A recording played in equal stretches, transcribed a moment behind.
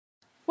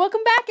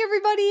Welcome back,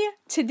 everybody!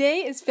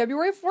 Today is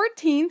February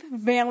 14th,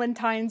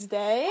 Valentine's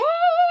Day.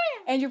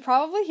 And you're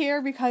probably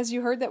here because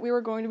you heard that we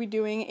were going to be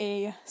doing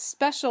a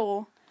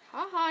special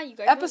You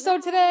guys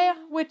episode today,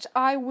 which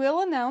I will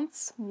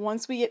announce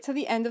once we get to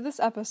the end of this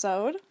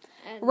episode.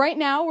 Right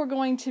now, we're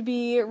going to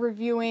be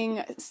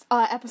reviewing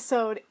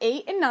episode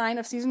 8 and 9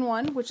 of season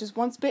 1, which is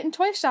Once Bitten,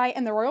 Twice Shy,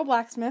 and the Royal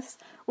Blacksmiths,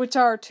 which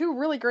are two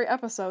really great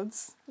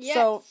episodes. Yes.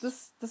 So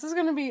this is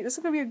gonna be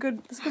a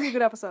good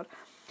episode.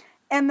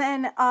 And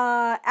then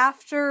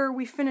after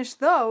we finish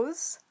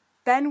those,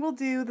 then we'll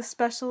do the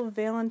special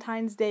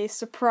Valentine's Day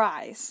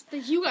surprise.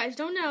 That you guys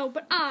don't know,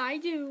 but I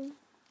do.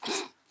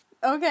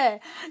 Okay,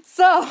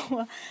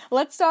 so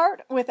let's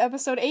start with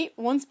episode 8,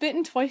 Once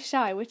Bitten, Twice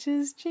Shy, which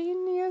is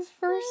Jania's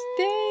first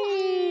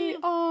date.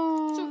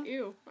 Oh, So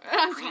ew.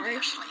 I'm sorry.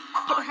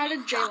 But how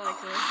did Jay like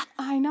her?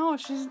 I know,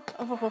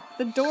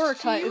 the door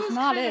cut is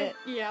not it.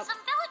 Yeah. Some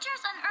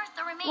villagers unearthed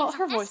the remains Well,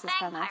 her of voice this is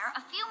kinda vampire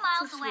nice. a few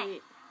miles So away.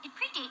 sweet. It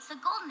predates the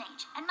Golden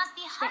Age and must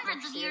be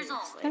hundreds of years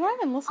old. They're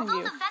not even listening to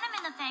Although you. the venom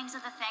in the fangs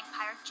of the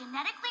vampire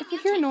genetically If you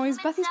hear mutates noise,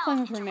 from Bethy's itself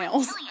playing with her into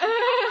nails. reptilian,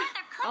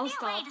 there could I'll be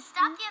a way stop. to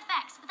stop the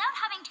effects without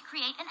having to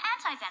create an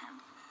anti-venom.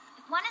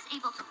 If one is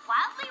able to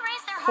wildly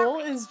raise their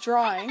Cole heart rate, is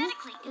drawing.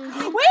 hypothetically, it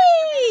could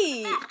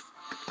Wait! effects,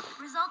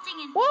 resulting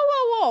in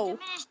Whoa!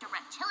 diminished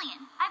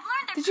reptilian. I've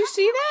learned there Did you could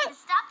see be a way that?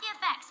 to stop the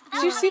effects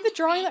without Did you see having the to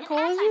drawing create that an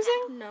Cole is anti-venom.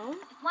 using? No.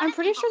 If one I'm is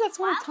pretty able sure to that's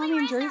one of wildly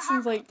Tommy and raise their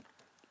Jason's, heart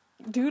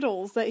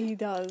doodles that he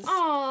does.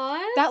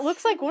 Aww. That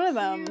looks like one of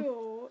them. Cute.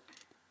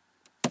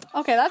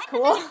 Okay, that's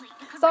cool. Hypothetically,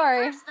 it could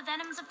Sorry. reverse the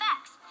venom's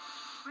effects,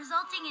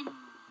 resulting in...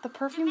 The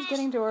perfume's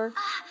getting to her.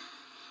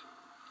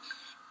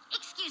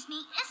 Excuse me,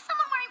 is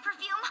someone wearing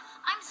perfume?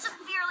 I'm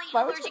severely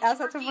Why would you allergic ask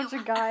to that to a bunch perfume.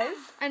 of guys?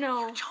 I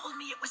know. Told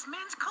me it was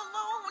men's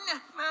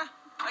cologne.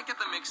 I get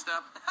them mixed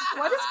up.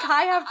 Why does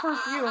Kai have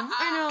perfume?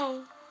 I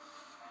know.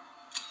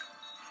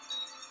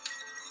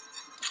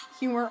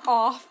 Humor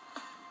off.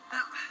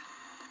 Well,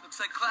 looks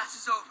like class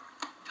is over.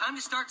 Time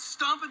to start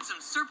stomping some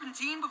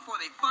serpentine before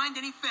they find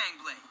any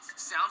fang blades.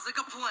 Sounds like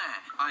a plan.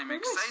 I'm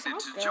excited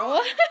to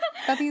join.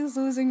 Bethy's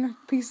losing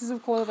pieces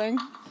of clothing.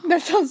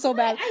 That sounds so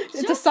bad.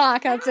 It's a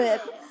sock, that's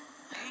it.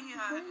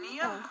 Hey,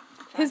 Nia.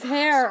 His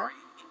hair. Sorry.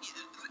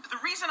 The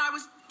reason I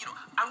was,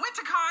 I went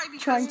to Kai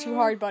because... Trying too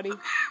hard, buddy. What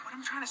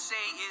I'm trying to say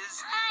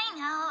is... I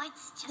know,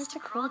 it's just a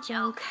cruel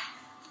joke.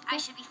 I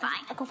should be fine.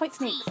 I'll go fight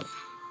snakes. Please,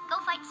 go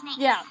fight snakes.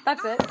 Yeah,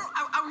 that's it.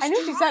 I I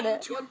knew she said trying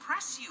it. to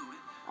impress you.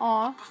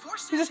 Aw. Before He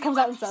just Susie comes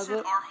out and left, he says said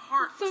it. our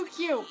heart So was the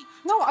cute. key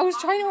No, I was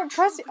to trying to unlock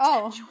our impress you. true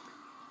Oh. potential.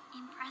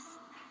 Impress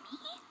me?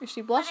 Is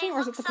she blushing or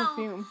is it the But I look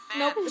perfume?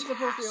 Nope, it's the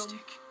perfume.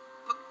 Fantastic.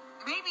 Look,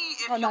 maybe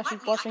if Oh, you no, let she's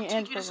me, blushing I can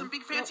and take you to some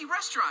perfume. big fancy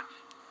restaurant.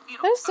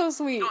 That is so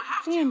sweet. You don't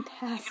have to. If you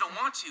Fantastic. don't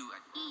want to.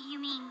 You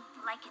mean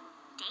like a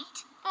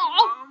date?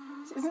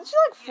 Isn't she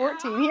like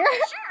 14 here?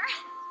 Sure,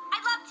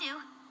 I'd love to.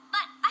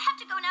 But I have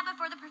to go now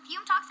before the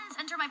perfume toxins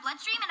enter my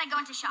bloodstream and I go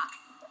into shock.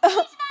 See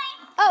you tonight.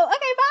 Oh,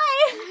 okay, bye.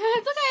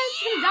 It's okay, I'm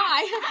just gonna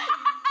die.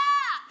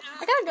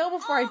 I gotta go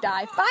before I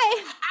die.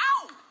 Bye.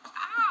 Ow!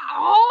 Ow!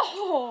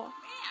 Oh!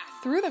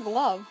 Man. Through the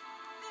glove.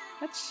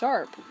 That's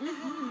sharp.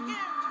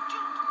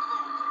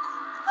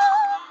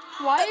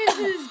 Why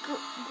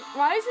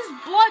is his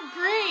blood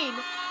green?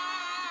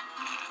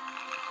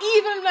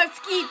 Even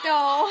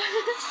mosquito.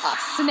 A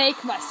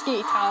snake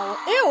mosquito.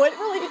 Ew, it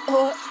really...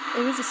 Oh,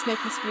 it is a snake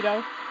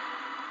mosquito.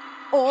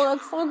 Oh,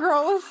 that's so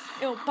gross.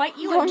 It'll bite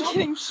you. Oh, I'm and you'll-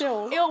 getting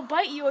chills. It'll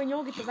bite you and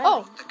you'll get the venom.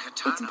 Oh, The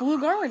katana. it's Blue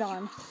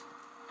Garmadon.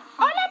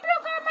 Oh, that blue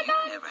garment.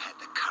 You never had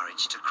the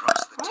courage to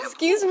cross the temple.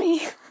 Excuse me.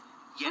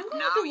 Yet I'm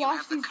now going to you wash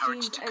have the these courage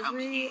jeans to come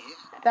every- here.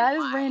 That is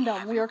Why random.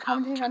 have We you are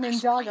come commenting to on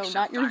this Ninjago, place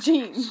not of your darkness?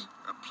 jeans.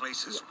 A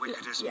place as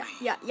wicked as Yeah, me.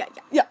 yeah.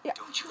 Yeah.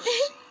 Don't you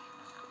see?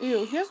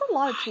 Ew, he has a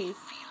lot of teeth.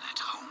 Feel at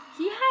home.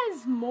 He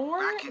has more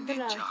Back in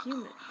than a Ninjago,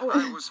 human.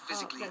 I was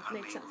physically that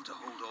makes unable sense. to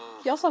hold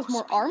all He also has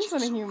more four arms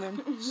than a speeches. human.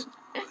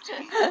 But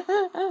here,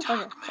 Okay, dark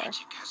sorry.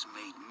 magic has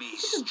made me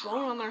There's a bone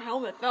strong. on their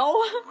helmet, though.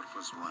 What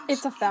was once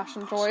It's a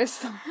fashion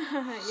choice.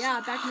 Yeah,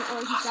 back in the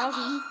early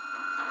 2000s.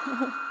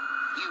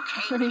 You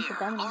Ready came for here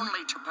Valentine.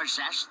 only to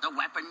possess the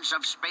weapons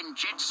of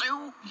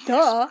spinjitzu?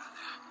 Duh.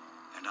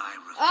 And I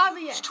refuse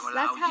Obvious. to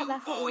allow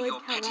That's what you or Lloyd your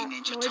petty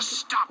ninja to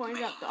stop pointed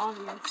me. out the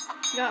obvious.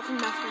 He got it from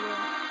Master Will.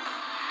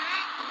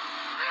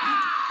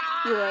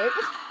 You're right.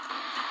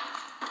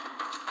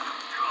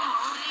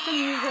 The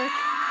music.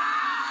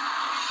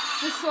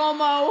 The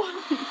slow-mo.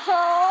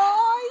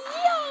 Oh,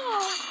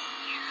 yeah.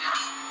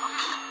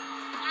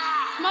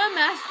 Come on,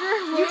 Master.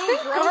 You'd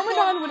think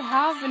Garmadon would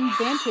have an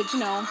advantage,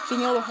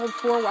 being able to hold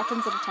 4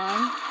 weapons at a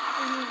time.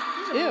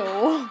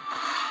 Ew.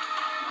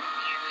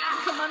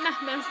 Come on,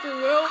 Master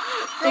Will.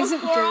 Grow Isn't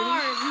 4 dirty.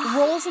 arms.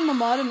 Rolls in the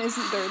mud and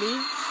isn't dirty.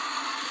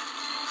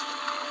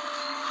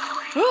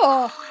 Ew.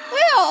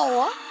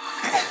 Ew.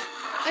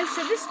 I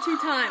said this 2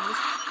 times.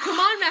 Come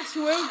on,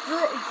 Master Will.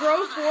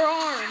 Grow 4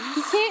 arms.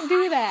 You can't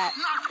do that.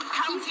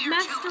 He's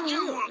Master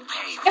Will.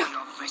 Pay for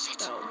your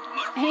visit.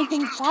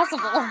 Anything's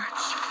possible.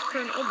 For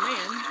an old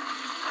man.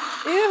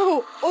 Ew.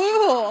 Ew.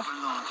 Belong,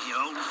 you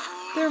old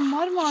fool. They're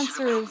mud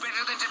monsters.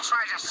 Better than to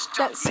try to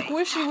that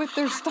squishy with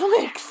their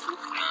stomachs.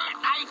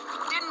 I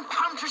didn't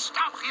come to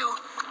stop you.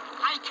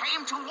 I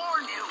came to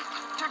warn you,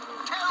 to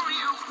tell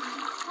you.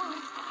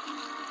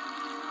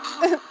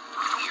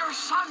 Your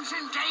son's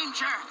in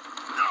danger.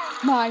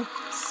 My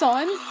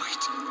son?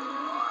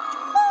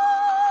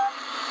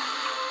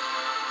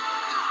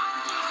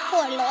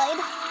 Poor Lloyd.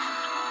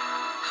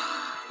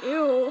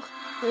 Ew.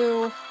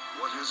 Ew.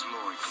 What has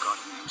Lloyd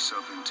gotten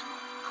himself into?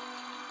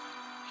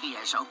 He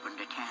has opened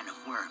a can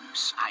of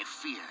worms I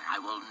fear I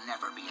will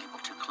never be able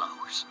to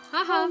close.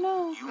 Haha. Oh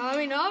no. I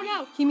mean, oh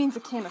no. He means a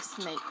can of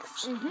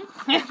snakes.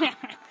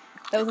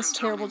 That was a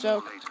terrible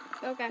joke.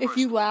 Okay. If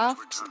you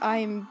laughed,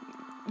 I'm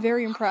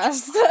very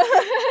impressed.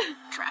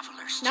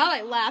 Travelers. Now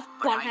I laugh,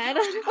 But butthead.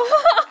 I used it. Now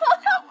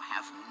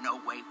have no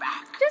way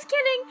back. Just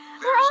kidding.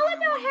 We're all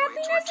about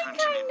happiness and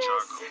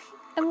kindness.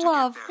 And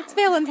love. It's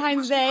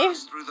Valentine's Day.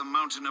 Pass through the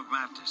mountain of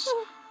madness.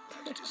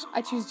 It is a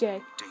I choose Jay.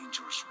 long,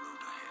 dangerous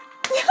road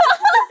ahead.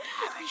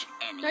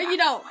 No, you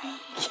don't. Yeah,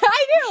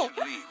 I do.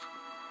 Should leave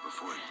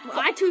before it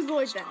I choose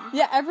Lloyd then.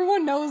 Yeah,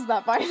 everyone knows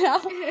that by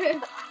now.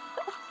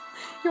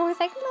 You're always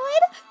like,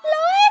 Lloyd?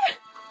 Lloyd?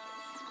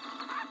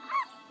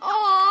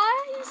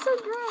 Aw, he's so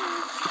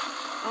gross.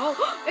 Oh,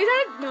 is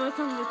that no, it's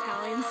not an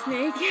Italian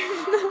snake.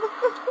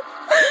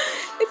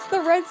 It's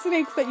the red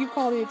snakes that you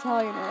call the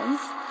Italian ones.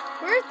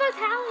 Where's the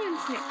Italian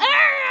snake?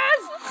 There he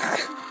is!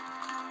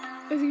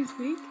 Does he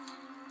speak?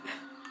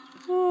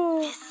 Oh.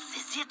 This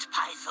is it,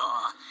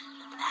 Pythor.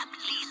 That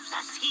leads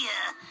us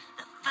here.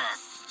 The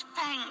first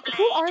fangblade.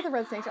 Who are the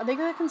red snakes? Are they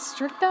the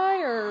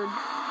constricti or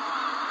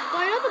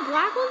Well, I know the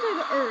black ones are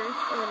the earth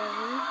or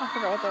whatever. I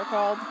forgot what they're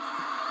called.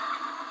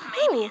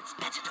 Maybe Ooh. it's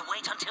better to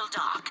wait until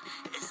dark,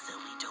 so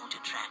we don't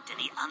attract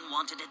any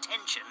unwanted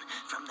attention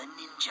from the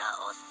ninja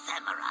or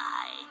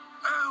samurai.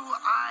 Oh,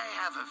 I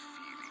have a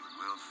feeling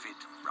we'll fit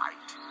right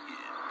in.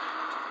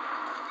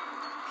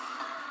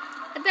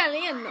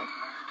 Italiano.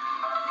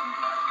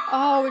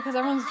 Oh, because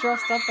everyone's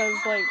dressed up as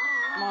like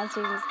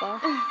monsters and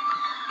stuff.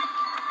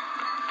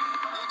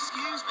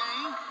 Excuse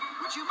me.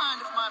 Would you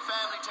mind if my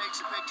family takes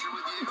a picture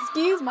with you?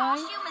 Excuse me.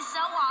 Costume is so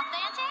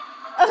authentic.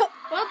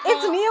 What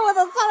It's the? Mia with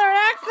a southern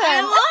I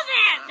accent. love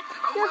it!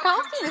 Your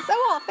costume is so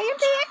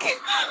authentic.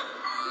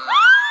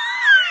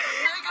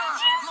 Mega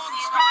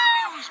Monster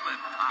Amusement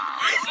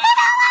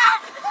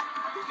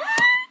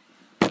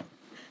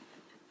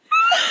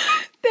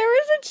There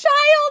is a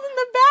child in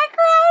the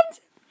background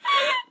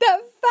that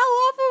fell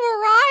off of a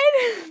ride.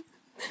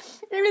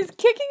 It was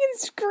kicking and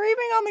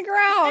screaming on the And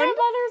ground. her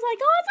mother's like,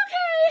 oh, it's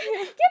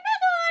okay. Get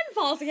back on.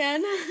 Falls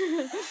again.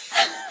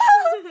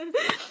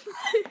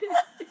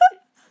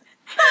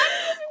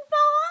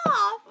 Fell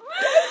off.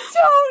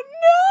 Don't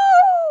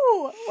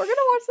know. We're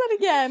gonna watch that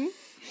again.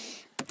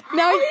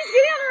 Now, Oh, he's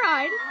getting on a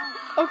ride.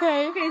 okay.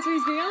 Okay, so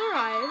he's getting on a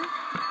ride.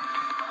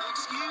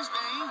 Excuse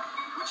me.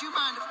 Would you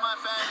mind if my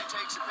family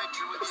takes a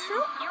picture with you?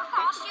 Your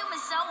costume is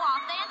so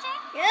authentic.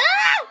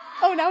 Yeah!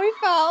 Oh, now he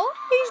fell.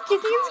 He's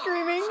kicking and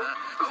screaming.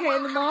 Okay,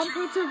 and the mom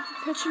puts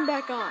him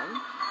back on.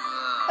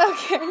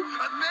 Okay. A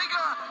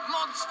Mega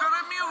Monster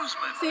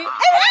Amusement See, and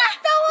then he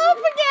fell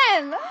off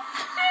again.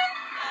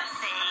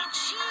 Say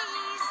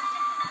cheese.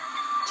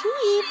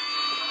 Cheap.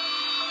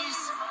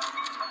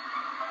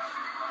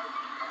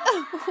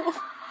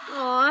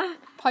 Aw,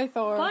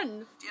 Pythor.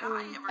 fun. Did I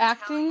ever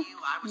Acting? tell you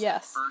I was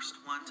Yes. the first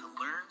one to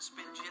learn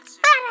spinjitzu?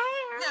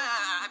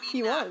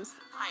 He was.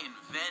 I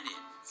invented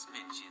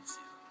spinjitzu.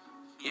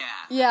 Yeah.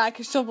 Yeah, I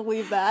can still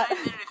believe I that.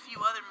 invented a few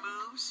other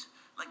moves,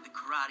 like the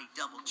karate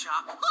double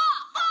chop.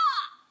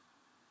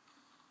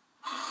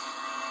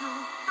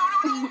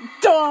 No.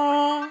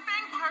 Duh. Bang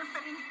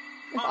parfang.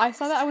 If I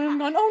saw that, I would have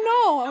gone, oh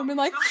no. I would have been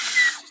like,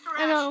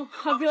 I know.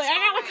 I'll be like, I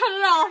gotta cut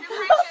it off.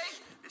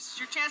 This is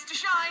your chance to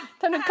shine.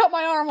 time to cut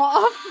my arm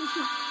off.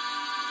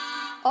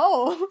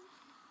 Oh.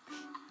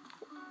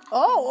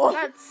 Oh.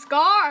 That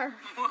scar.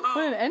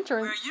 What an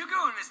entrance. Where are you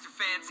going, Mr.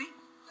 Fancy?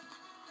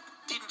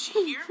 Didn't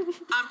you hear?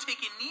 I'm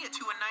taking Nia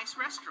to a nice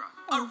restaurant.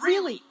 A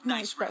really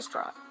nice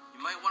restaurant.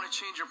 You might want to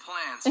change your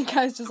plans. And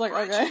Guy's just like,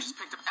 Branch okay. just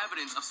picked up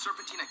evidence of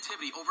serpentine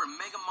activity over at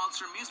Mega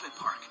Monster Amusement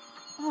Park.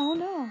 Oh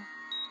no.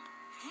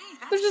 Hey,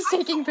 that's They're just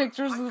taking Pythor.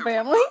 pictures of the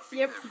families.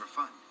 Yep. There for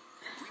fun.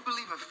 We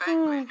believe a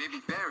fangblade may be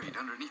buried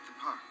underneath the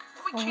park.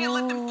 We can't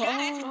let them get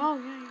it. Oh,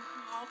 yeah.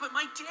 Oh, but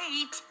my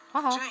date.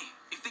 Uh-huh. Jay,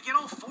 if they get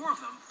all four of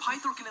them,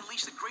 Pythor can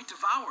unleash the Great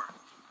Devourer.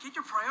 Get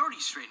your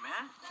priorities straight,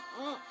 man.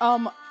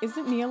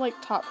 Isn't Mia like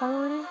top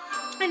priority?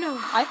 I know.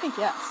 I think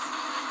yes.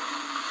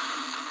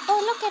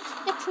 Oh, look at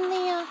it's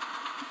Nia.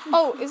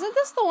 Oh, isn't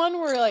this the one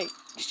where like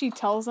she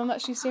tells them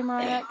that she's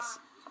Samurai X?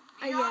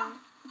 Yeah. You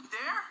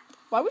there?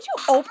 Why would you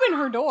open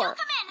her door?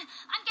 Come in.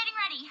 I'm getting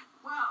ready.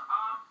 Well,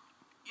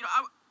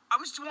 I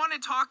was just wanting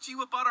to talk to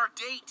you about our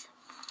date.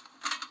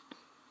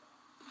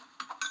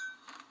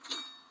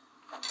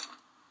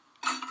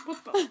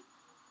 What the?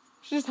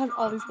 She just has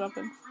all these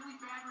weapons. Really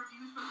bad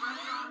reviews for the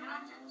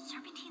restaurant.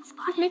 Serpentine He's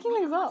spotted. making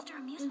things up. Monster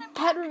amusement.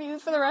 Bad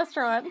reviews for the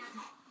restaurant.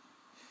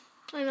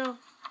 I know.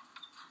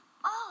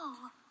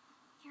 Oh,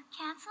 your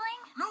canceling?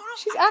 No.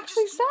 She's I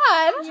actually just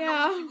sad. wanted to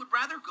know if you would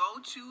rather go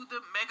to the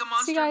Mega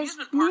Monster See, guys,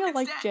 amusement park Mia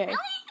liked instead. Jay.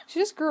 She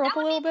just grew up a That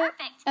would little be bit,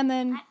 perfect. and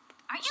then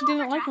Aren't she you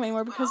didn't like him overdressed?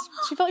 anymore because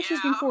she felt like she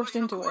was being forced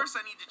into Of it. course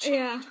I need to change.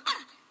 Yeah.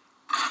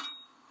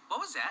 What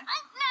was that?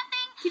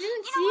 Nothing. He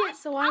didn't You see know it, what?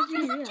 so why I'll did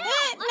he dress do up too.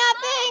 it? Looks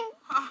Nothing.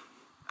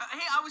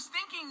 Hey, I was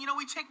thinking,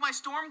 we take my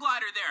storm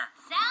glider there.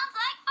 good. Sounds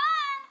like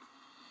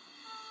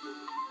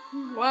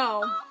fun.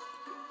 Wow.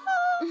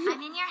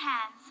 I'm in your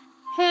hands.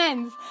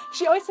 Hands.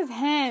 She always says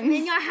hands.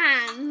 In your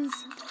hands.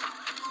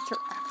 It's her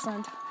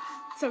accent.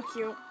 So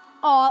cute.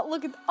 Aw,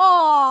 look at.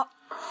 Aw.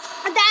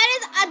 That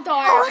is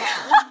adorable.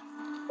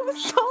 It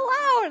was so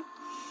loud.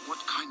 What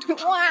kind of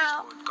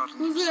Wow.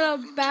 Who's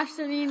gonna bash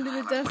their knee into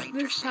the dust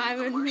this time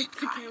and make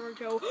the camera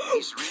go?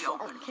 He's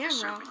reopened the Camera.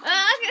 serpent.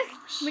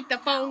 Make the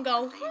phone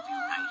go. They've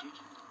united.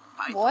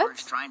 Pythor What?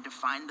 is trying to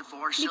find the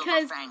four silver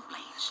Because fang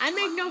blades. I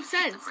make no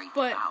sense,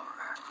 but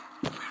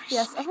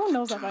Yes, everyone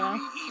knows that by now.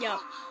 yeah,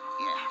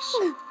 Yes.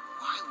 Why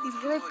would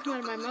these the words Lord come out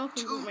of my open mouth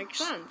the and don't make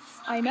tombs? sense.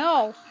 I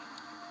know.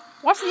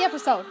 Watch the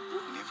episode.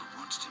 Never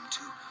wanted him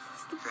to.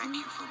 Thank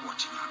you for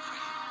watching out for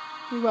him.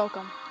 You're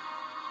welcome.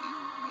 You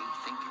may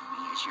think of me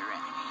as your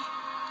enemy,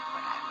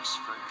 but I was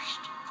first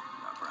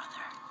your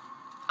brother.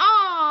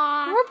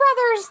 Aww. We're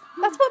brothers.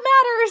 That's what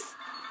matters.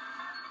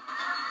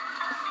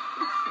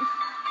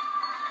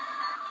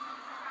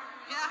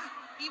 Yeah,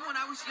 even when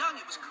I was young,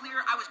 it was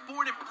clear I was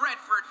born and bred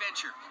for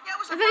adventure. Yeah, I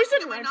was I the thought you first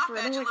said to my Redford. not I'm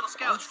badge like, Little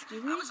Scouts.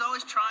 excuse me? I was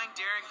always trying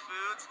daring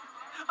foods.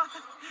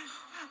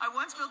 I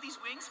once built these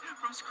wings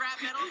from scrap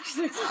metal. She's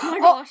like, oh my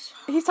Oh, gosh,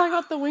 he's talking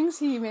about the wings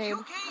he made.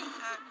 Okay,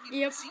 you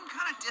Yep. seem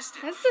kind of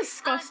distant. that's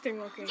disgusting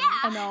looking. Yeah.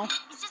 I know.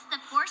 It's just the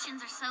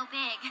portions are so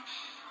big.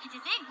 And to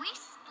think we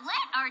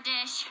split our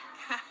dish.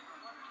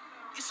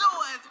 So,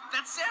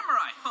 that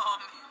samurai,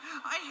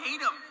 I hate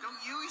him, don't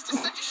you? He's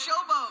just such a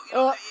showboat.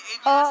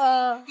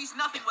 He's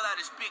nothing without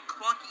his big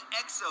clunky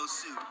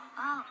exosuit.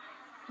 Oh.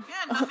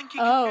 Yeah, nothing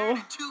can compare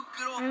to two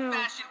good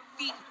old-fashioned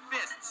feet and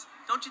fists.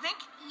 Don't you think?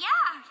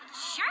 Yeah,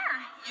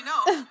 sure. You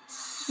know, Nice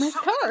somebody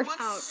cover.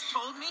 once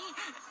told me.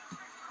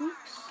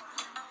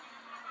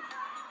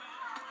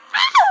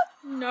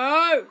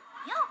 No.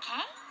 You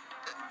okay?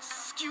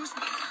 Excuse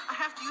me, I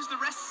have to use the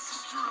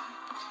restroom.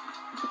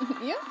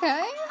 You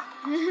okay?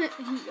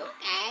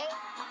 Okay.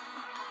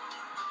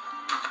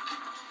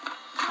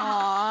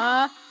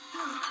 Aww.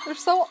 They're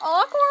so I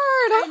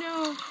awkward.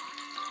 know.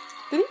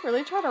 Did he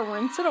really try to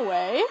rinse it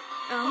away?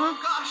 Uh-huh.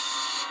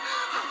 Gosh,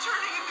 I'm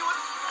turning into a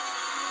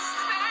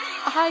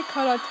snake. I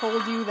could have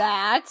told you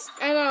that.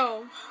 I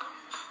know.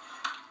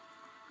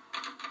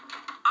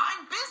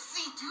 I'm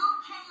busy,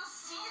 dude. Can't you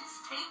see it's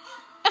taken?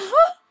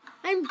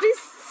 I'm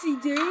busy,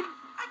 dude.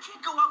 I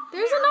can't go out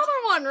There's there. another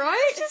one,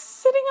 right? Just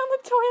sitting on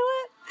the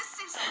toilet. This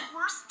is the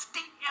worst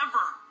date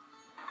ever.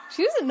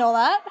 She doesn't know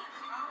that.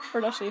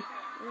 Or does she?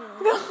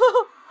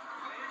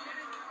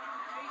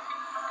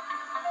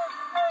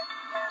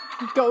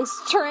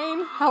 Ghost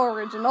train. How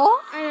original.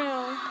 I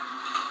know.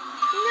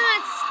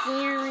 Not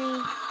scary.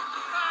 Lame.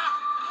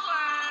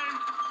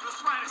 This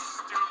ride is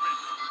stupid.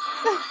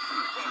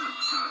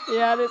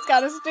 Yeah, it's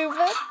kind of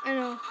stupid. I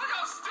know. Look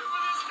how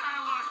stupid this guy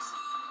looks.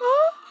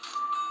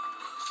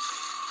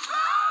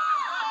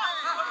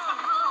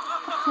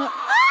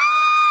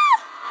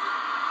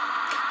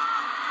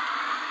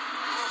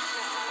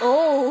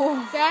 Oh.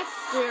 That's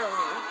scary.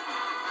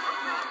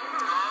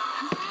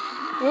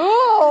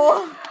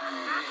 Oh.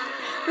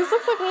 This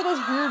looks like one of those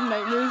weird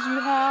nightmares you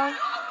have,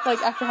 like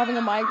after having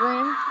a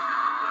migraine.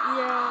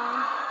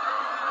 Yeah.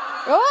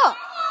 Oh.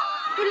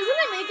 But doesn't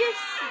it make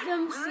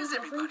them Where see is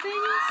different everybody?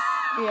 things?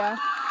 Yeah.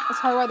 That's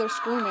probably why they're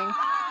screaming.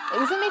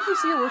 Does it make you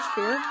see your worst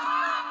fear? Wait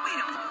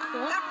a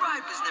minute. That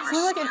ride was never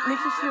Something like it scary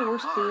makes you see your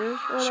worst before. fear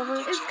or whatever.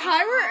 Is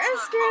Kyra as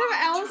scared of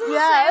owls as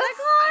Yes. Santa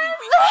Claus?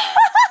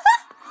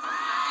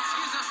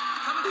 Excuse us.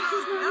 Coming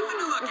through.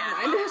 Nothing to look at.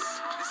 Mind. This is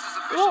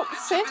official Well,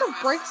 pizza Santa business.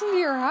 breaks into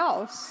your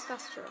house.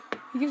 That's true.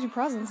 He gives you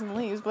presents and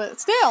leaves, but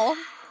still.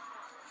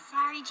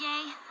 Sorry,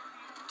 Jay.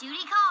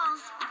 Duty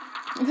calls.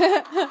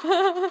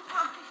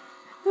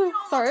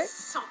 Sorry.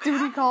 So bad.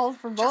 Duty calls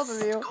for both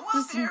of you. Go out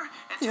Just, there and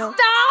you know,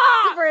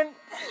 Stop!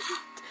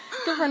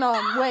 different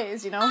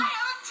ways, you know. I have a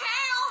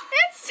tail.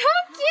 It's so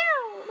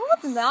cute! No,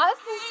 it's not.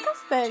 It's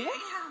disgusting.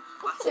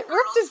 Lots It of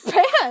ripped his girls'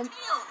 pants.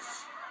 tails.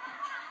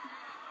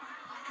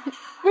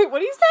 Wait, what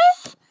did you say?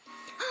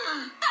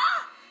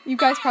 You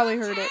guys probably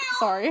heard it.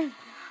 Sorry. No,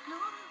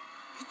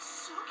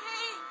 it's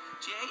okay.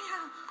 Jay,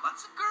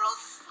 lots of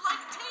girls like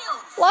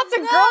tails. Lots of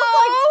No. girls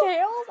like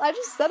tails. I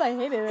just said I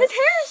hated His it.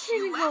 hair is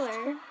changing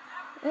color.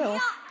 Ew.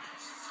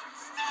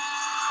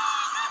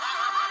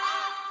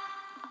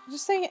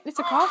 Just saying it's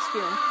a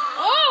costume.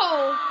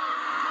 Oh!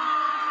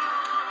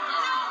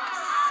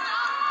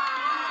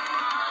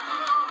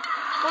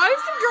 Why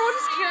is the girl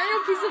just carrying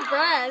a piece of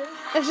bread?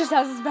 It just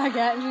has his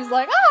baguette, and she's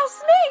like, "Oh,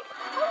 snake!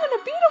 I'm gonna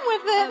beat him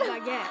with A it."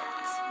 baguette.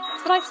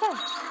 That's what I said.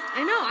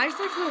 I know, I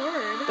just like the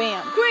word.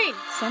 Bam. Queen!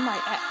 Send my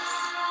ex.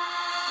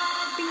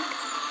 Bink.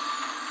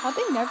 How'd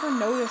they never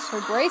notice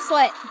her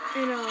bracelet?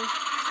 I know.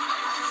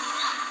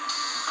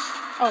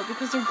 Oh,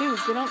 because they're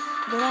dudes. They don't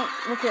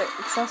look at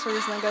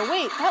accessories and then go,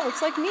 wait, that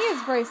looks like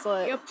Mia's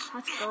bracelet. Yep,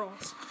 that's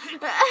girls.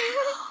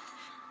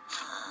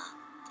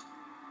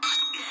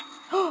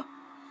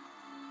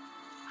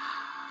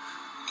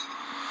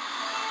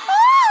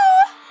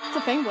 It's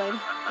a fang blade. The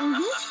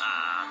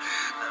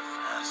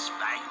first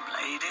fang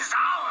blade is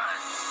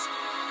ours.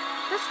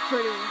 That's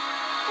pretty.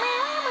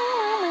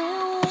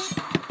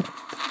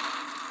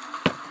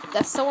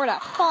 The sword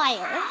of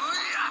fire.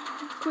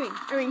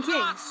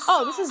 Kings.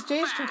 Oh, this is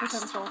Jay's true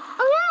potential.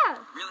 Oh yeah.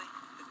 Really?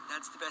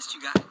 That's the best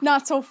you got?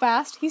 Not so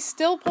fast. He's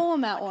still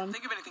pulling that one.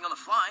 Think of anything on the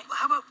fly. Well,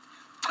 how about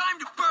time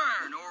to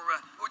burn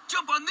or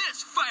jump on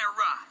this fire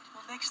ride?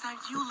 Well, next time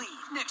you lead.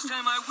 Next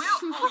time I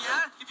will. Oh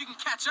yeah, if you can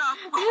catch up.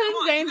 Well, come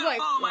on, Zane's you gotta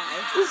like, follow my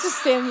wow. He's just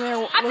standing there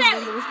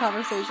listening to this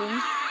conversation.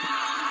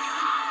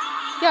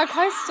 Yeah,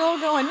 Kai's still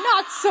going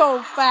not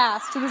so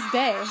fast to this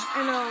day.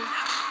 I know.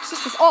 It's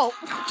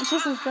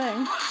just his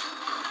thing.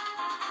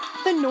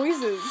 The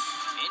noises.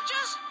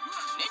 Ninjas?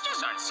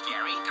 Ninjas aren't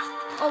scary.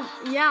 Oh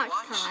yeah,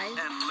 Watch Kai. and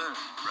learn,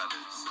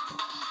 brothers.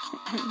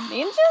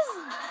 Ninjas?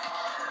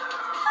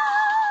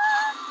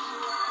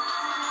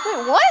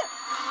 Wait, what?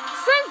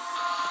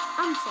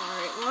 I'm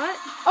sorry, what?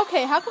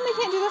 Okay, how come they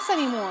can't do this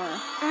anymore?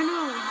 I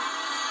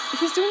know.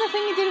 He's doing the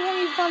thing he did when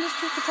he found his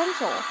true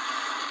potential.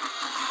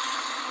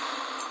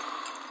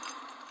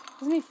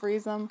 Doesn't he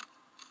freeze them?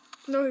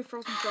 No, he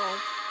froze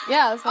himself.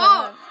 Yeah, that's what I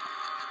Oh! meant.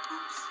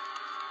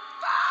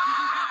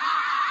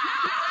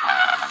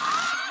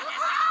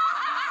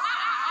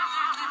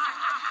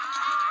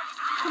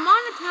 Come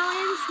on,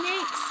 Italian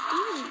snakes.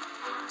 Ooh.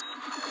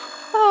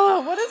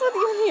 Oh, what is with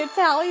you and the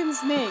Italian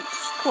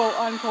snakes? Quote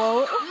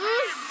unquote.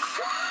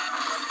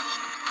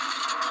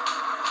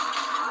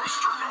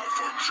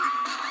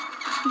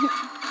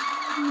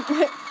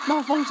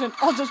 Malfunction.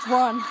 I'll just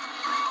run.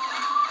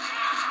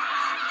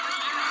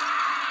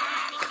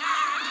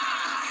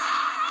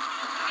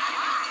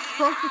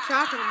 Broke the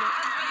track in a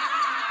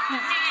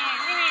minute.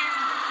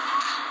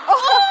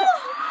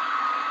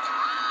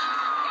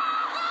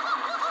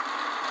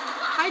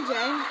 Hi,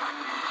 Jay.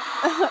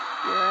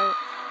 You're right.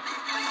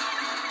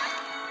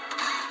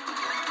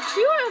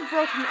 She would have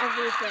broken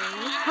everything.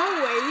 Her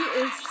weight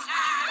is...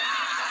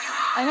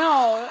 I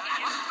know.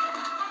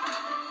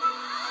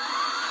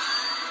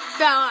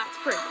 That's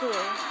pretty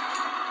cool.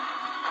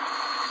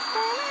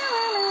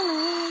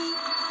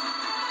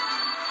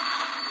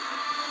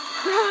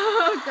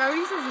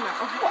 Gravity says no.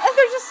 What?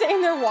 They're just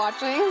sitting there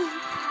watching.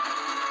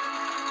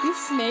 These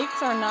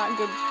snakes are not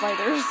good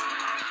fighters.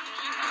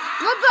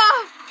 What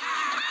the?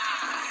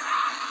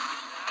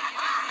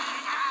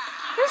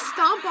 Just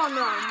stomp on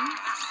them.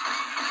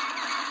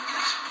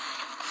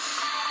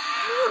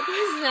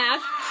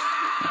 Snap.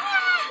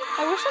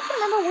 I wish I could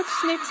remember which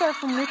snakes are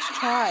from which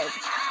tribe.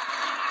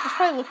 I should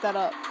probably look that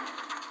up.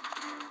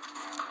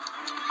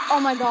 Oh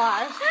my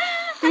gosh.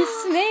 These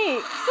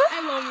snakes.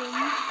 I love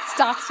them.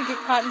 Stocks to get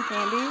cotton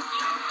candy.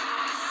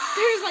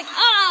 There's like,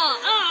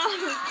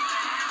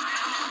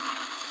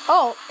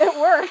 Oh, it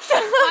worked.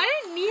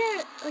 I didn't need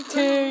it. Like,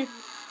 Two.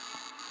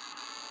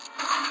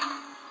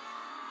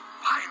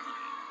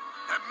 Finally,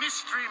 the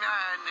mystery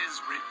man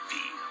is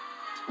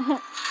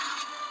revealed.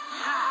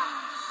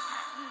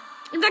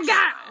 The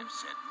guy. I've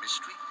said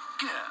mystery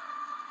girl.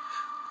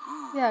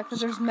 Who Yeah, because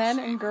there's men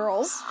and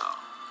girls.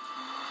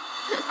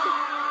 It's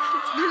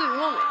men and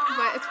woman,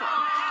 but it's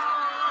fine.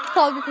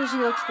 Probably because she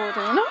looks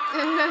 14.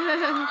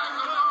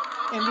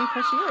 And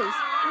because she is.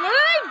 What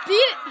did I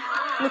beat?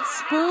 With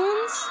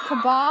spoons,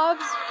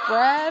 kebabs,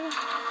 bread.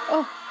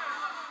 Oh.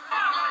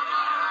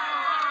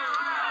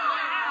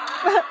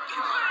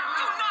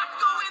 Do not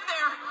go in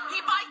there! He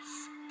bites!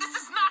 This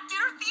is not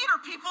dinner theater,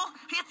 people!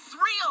 It's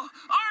real!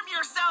 Arm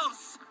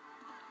yourselves!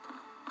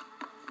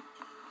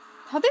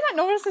 How'd they not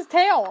notice his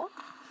tail?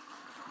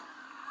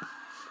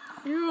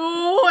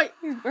 Yoy.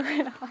 He's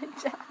wearing a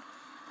hijack.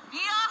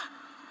 Mia?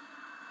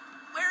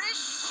 Where is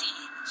she?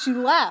 She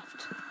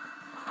left.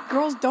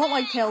 Girls don't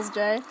like tails,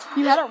 Jay.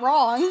 You had it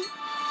wrong.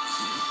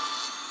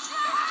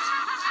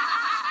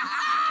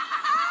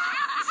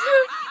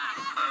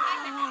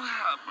 What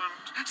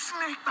happened?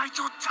 Snake bite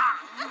your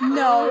tongue.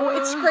 No,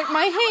 it scraped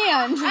my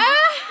hand.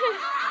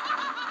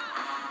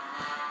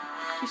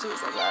 You should have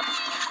said that.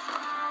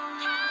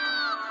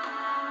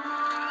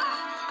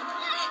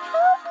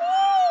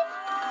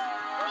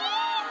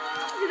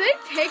 Did they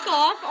take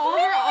off all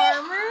her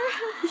armor?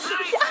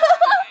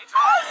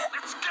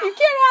 Let's go. You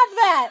can't have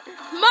that.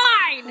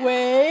 Mine!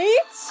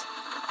 Wait.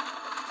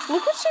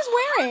 Look what she's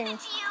wearing.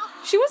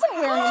 She wasn't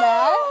wearing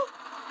that.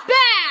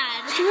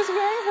 Bad! She was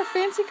wearing her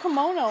fancy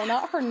kimono,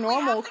 not her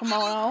normal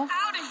kimono.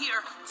 Out of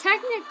here!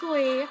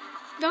 Technically,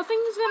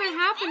 nothing's gonna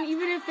happen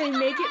even if they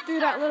make it through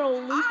that little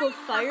loop of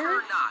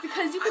fire,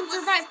 because you can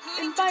survive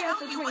in fire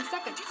for 20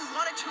 seconds. Didn't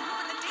want it to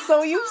ruin the day.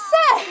 So you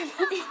said.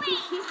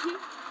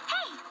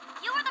 Hey,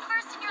 you were the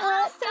first in your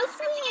Oh, little so scout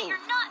group to get sweet.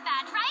 your not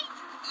bad, right?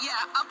 Yeah,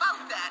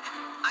 about that.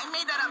 I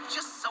made that up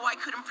just so I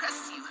could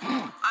impress you.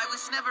 I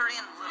was never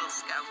in Little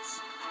Scouts.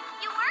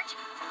 You weren't?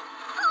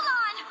 Hold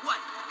on. What?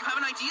 You have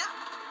an idea?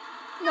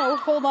 No,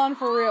 hold on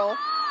for real.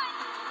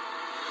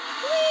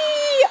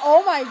 Whee!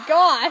 Oh my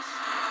gosh.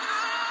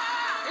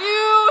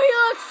 Ew, he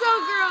looks so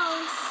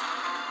gross.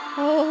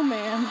 Oh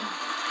man.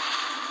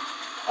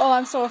 Oh,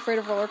 I'm so afraid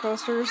of roller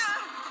coasters.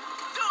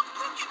 Don't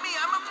look at me,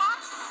 I'm a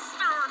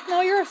monster!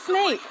 No, you're a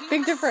snake.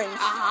 Big difference.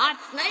 A hot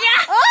snake.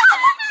 Yeah. Ah!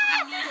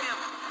 I need him!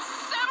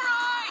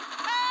 Samurai!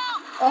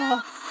 Help! Oh.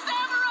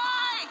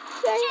 Samurai!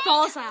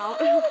 Falls out.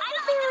 I don't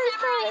think the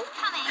samurai's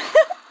coming.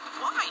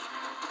 Why?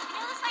 I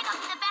know this might not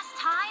be the best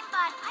time,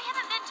 but I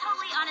haven't been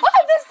totally honest.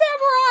 I'm the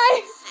samurai!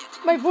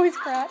 My voice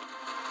cracked.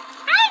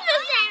 I'm the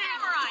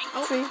samurai.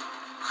 See?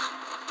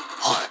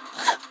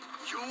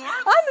 You're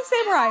I'm the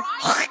samurai.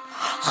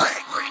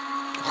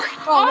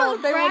 Oh no,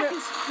 they Brack wouldn't.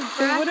 is-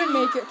 They wouldn't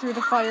make it through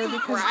the fire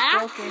because it's Brack?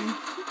 broken.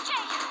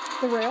 Jay,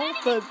 The rail,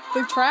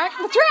 the track,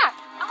 the track.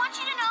 I want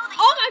you to know that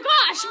Oh my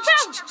gosh, you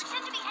found. you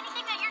pretend to be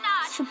anything that you're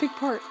not. It's a big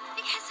part.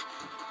 Because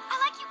I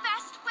like you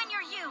best when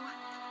you're you.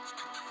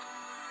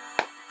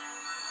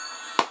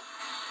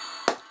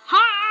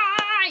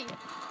 Hi.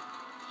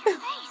 Your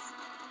face.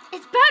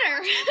 It's better.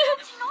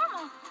 It's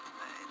normal.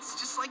 It's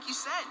just like you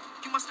said.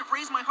 You must have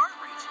raised my heart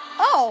rate.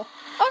 Oh,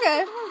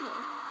 okay.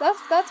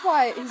 That's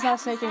why he's not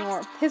snake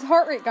anymore. His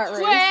heart rate got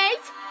raised.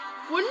 Wait.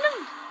 Wouldn't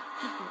have.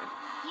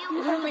 You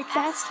You're are the the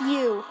best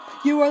you.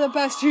 You are the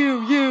best you.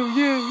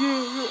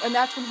 And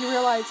that's when he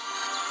realized,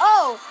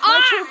 oh, my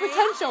true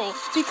potential.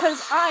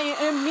 Because I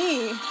am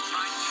me.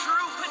 My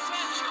true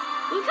potential.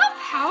 Look how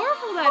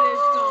powerful that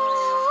is, though.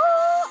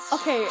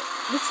 Okay,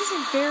 this is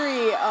a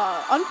very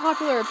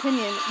unpopular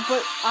opinion,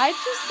 but I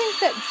just think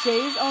that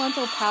Jay's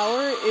elemental power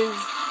is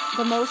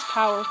the most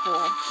powerful.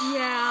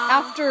 Yeah.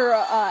 After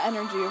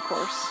energy, of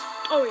course.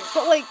 Oh yeah.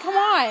 But, like, come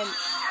on.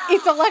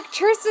 It's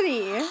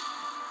electricity.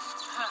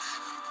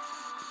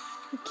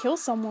 You kill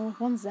someone with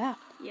one zap.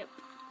 Yep.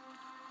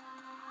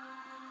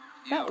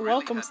 That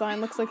welcome sign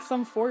looks like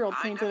some 4-year-old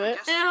painted it.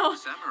 Ew.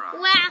 Samurai.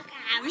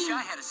 Wish I Welcome.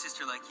 had a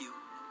sister like you.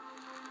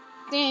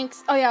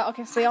 Thanks. Oh, yeah,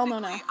 okay, so they all know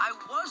now. Technically, I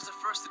was the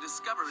first to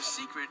discover a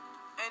secret,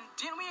 and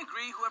didn't we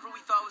agree whoever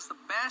we thought was the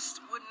best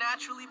would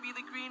naturally be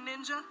the Green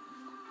Ninja?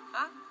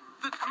 Huh?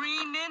 The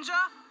Green Ninja?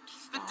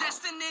 The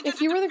destined ninja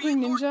If you were the to defeat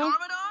Green Lord Ninja,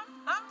 Garmadon?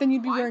 Huh? then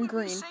you'd be Why wearing would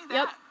we green. say Yep.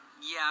 that?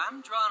 Yeah,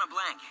 I'm drawing a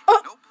blank.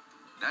 Oh. Nope.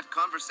 That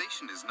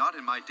conversation is not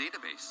in my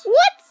database.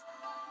 What?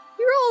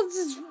 You're all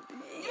just...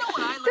 You know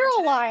what I learned They're all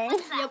today? lying.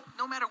 Yep.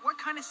 No matter what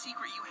kind of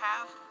secret you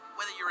have,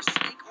 whether you're a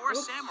snake or a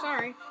Oops, samurai,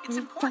 sorry. it's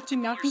You're important to fucking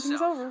be knocking things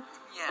yourself. over.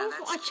 Yeah, Oh,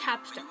 that's a true.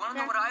 chapstick. You want to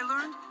know what I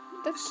learned?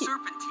 That's cute.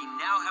 Serpentine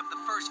now have the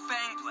first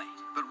fang blade.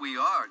 But we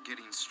are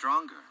getting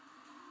stronger.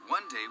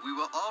 One day we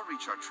will all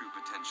reach our true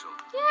potential.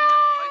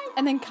 Yay.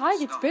 And then Kai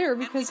gets bitter And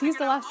we because he's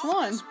the figured out last all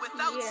one. this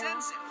without Yeah.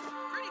 sensei.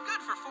 Pretty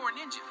good for 4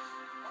 ninja.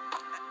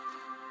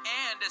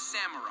 And a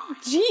samurai.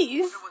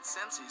 Jeez. Wonder what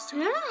sensei's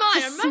doing. Never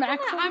mind. Just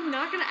smacks him. I'm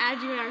not gonna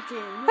add you in our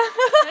team.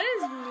 That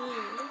is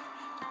mean.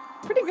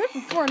 Pretty good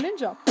for a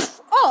ninja.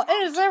 Oh,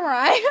 it is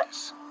samurai.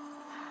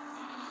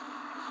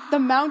 The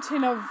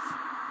mountain of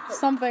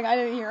something. I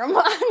didn't hear him.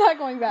 I'm not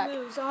going back.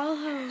 Moves all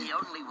over. The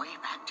only way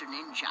back to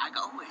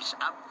Ninjago is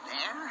up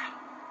there.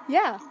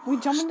 Yeah, we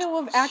jump into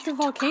an active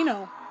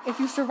volcano. If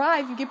you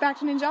survive, you get back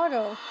to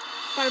Ninjago.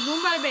 Bada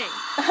boom, bada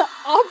bing.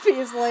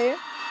 Obviously.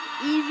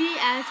 Easy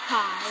as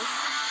pie.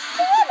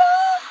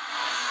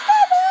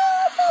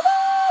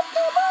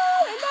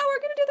 And now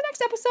we're gonna do the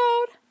next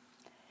episode.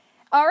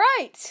 All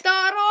right. The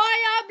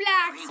Royal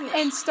Blacksmith.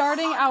 And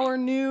starting our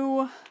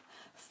new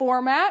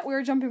format,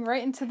 we're jumping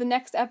right into the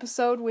next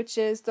episode, which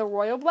is the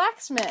Royal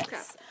Blacksmiths. Okay.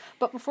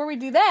 But before we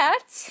do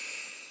that,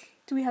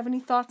 do we have any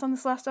thoughts on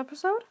this last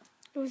episode?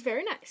 It was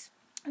very nice.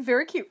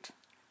 Very cute.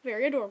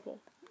 Very adorable.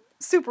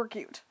 Super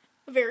cute.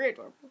 Very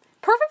adorable.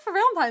 Perfect for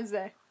Valentine's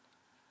Day.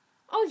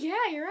 Oh yeah,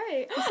 you're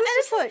right. This is And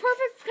just this like- is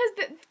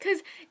perfect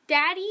because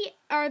Daddy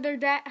or their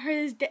dad,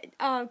 his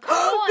Cole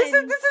this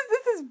and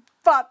is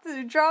bop to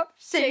the drop,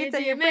 shake it till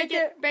you make break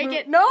it, break move-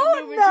 it,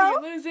 No, move it till no,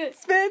 you lose it.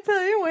 spin it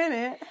till you win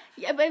it.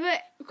 Yeah, but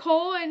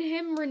Cole and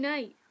him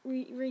reunite.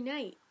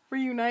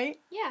 Reunite.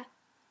 Yeah,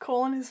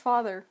 Cole and his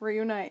father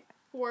reunite.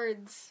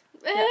 words.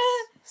 Yes.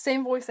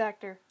 Same voice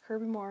actor,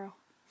 Herbie Morrow.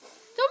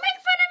 Don't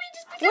make fun of me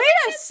just because.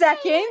 Wait a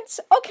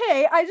second.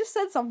 Okay, I just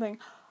said something.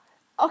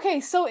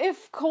 Okay, so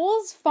if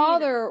Cole's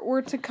father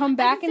were to come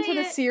back can into say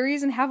the it.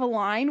 series and have a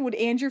line, would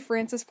Andrew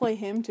Francis play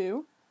him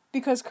too?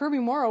 Because Kirby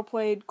Morrow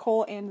played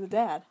Cole and the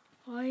dad.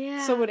 Oh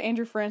yeah. So would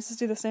Andrew Francis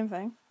do the same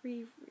thing?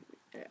 Yeah.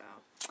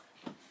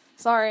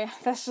 Sorry,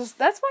 that's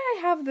why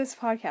I have this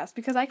podcast,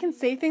 because I can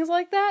say things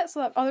like that so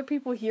that other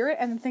people hear it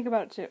and then think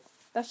about it too.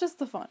 That's just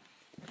the fun.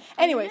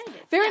 Anyways,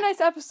 very nice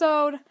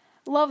episode.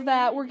 Love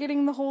that. We're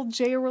getting the whole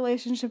Jaya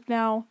relationship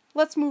now.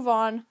 Let's move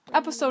on.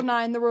 Episode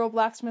 9, The Royal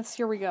Blacksmiths.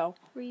 Here we go.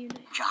 Reunite.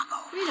 Jago.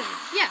 Reunite.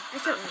 Yeah, I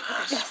said it.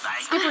 Okay. Yes.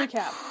 Skip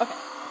recap. Okay.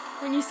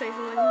 When you say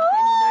something and you know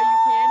you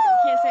can't, but you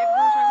can't say it the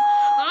first time.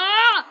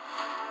 Ah!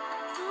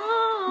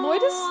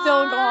 Lloyd is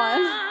still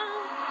gone.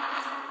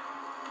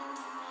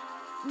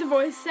 The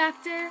voice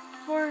actor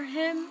for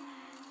him,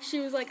 she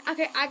was like,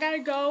 okay, I gotta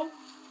go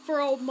for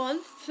a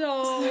month,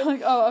 so...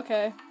 Like, oh,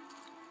 okay.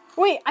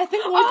 Wait, I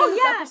think Lloyd's in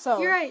this episode.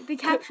 You're right. They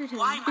captured him.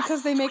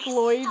 Because they make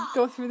Lloyd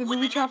go through the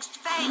booby traps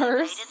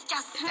first. It's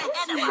just ahead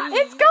of us.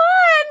 It's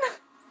gone!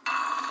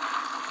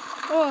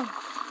 Oh.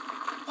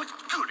 What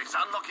good is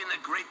unlocking the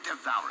Great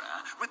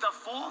Devourer with the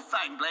 4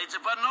 fang blades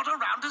if we're not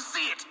around to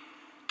see it?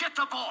 Get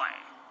the boy!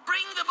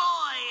 Bring the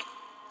boy!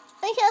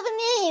 I have a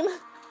name.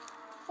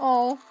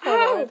 Oh.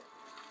 Oh.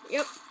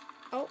 Yep.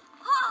 Oh.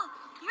 Oh,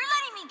 you're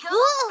letting me go?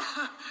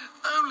 Whoa.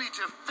 Only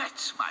to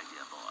fetch, my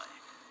dear boy.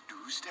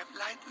 Do step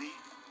lightly.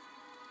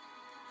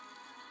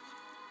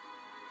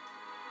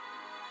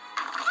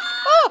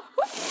 Oh!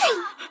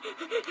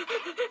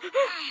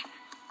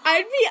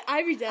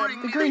 I'd be dead.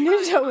 The Green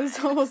Ninja was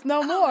almost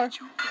no more. Let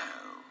you go.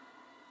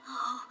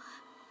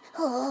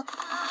 Oh.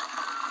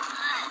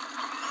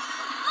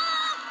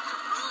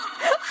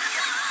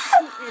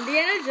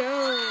 Indiana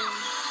Jones.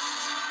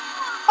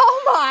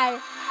 Oh my!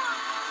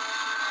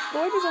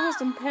 Lloyd is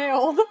almost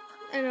impaled.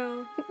 I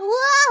know.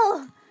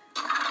 Whoa.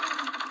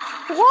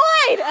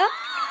 Lloyd!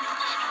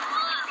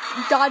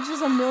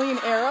 Dodges a million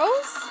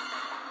arrows?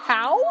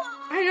 How?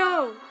 I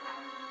know.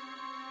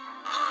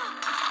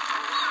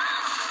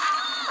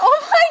 Oh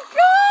my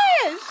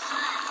gosh!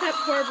 That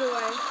poor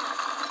boy.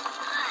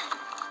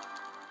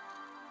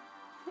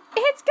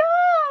 It's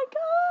gone!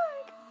 Gone!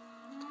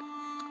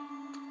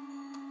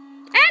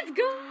 It's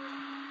gone.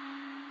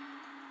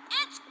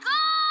 It's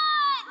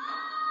gone!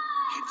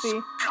 It's See.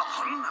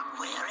 gone.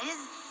 Where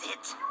is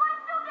it?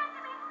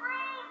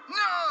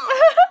 No!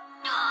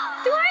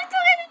 Do I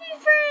still get to be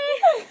free?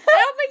 I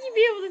don't think you'd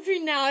be able to free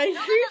now. Those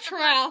You're are the first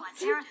trapped. ones.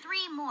 There are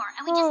 3 more,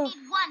 and we just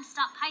need 1 to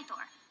stop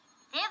Pythor.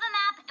 They have a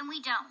map, and we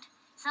don't.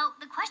 So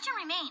the question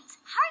remains,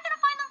 how are you going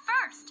to find them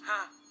first?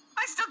 Huh.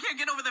 I still can't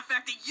get over the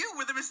fact that you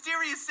were the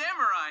mysterious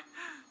samurai.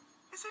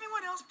 Is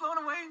anyone else blown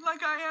away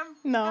like I am?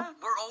 No.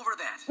 We're over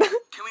that.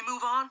 Can we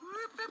move on?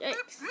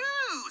 Yikes.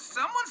 Ooh,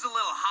 someone's a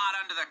little hot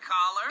under the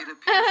collar. It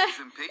appears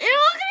he's impatient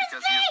look at his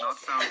because he has not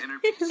found inner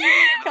peace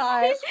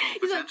Guys.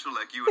 full potential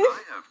like you and I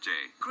have,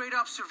 Jay. Great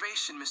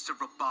observation, Mr.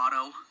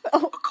 Roboto.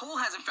 Oh. But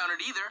Cole hasn't found it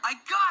either. I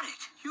got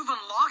it. You've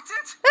unlocked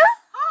it?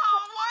 Oh,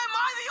 why am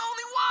I the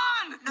only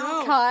one?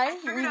 No. Kai, I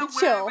you figured need out to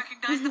where chill. I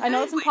recognized the I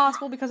know it's Beyblade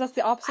impossible from. because that's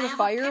the opposite I of have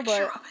fire, a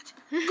picture but of it.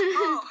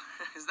 Oh,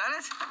 is that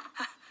it?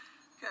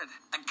 Good.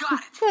 I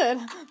got it. good.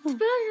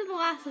 But you're the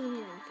last of the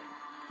year.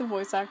 The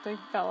voice acting,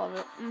 I love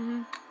it.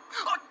 Mm-hmm.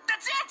 Oh,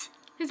 that's it!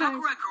 His Back eyes.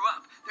 where I grew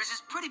up, there's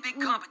this pretty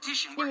big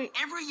competition where Wait.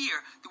 every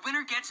year the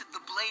winner gets the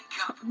Blade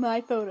Cup.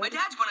 My photo. My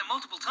dad's won it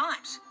multiple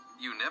times.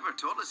 You never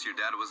told us your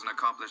dad was an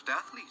accomplished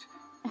athlete.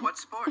 What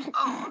sport?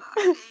 Oh,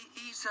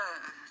 he's a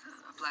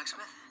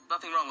blacksmith.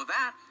 Nothing wrong with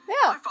that.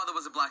 Yeah. My father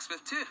was a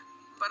blacksmith too.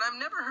 But I've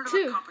never heard of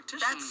Too. a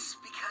competition. That's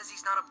because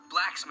he's not a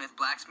blacksmith.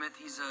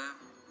 He's a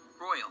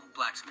royal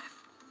blacksmith.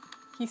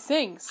 He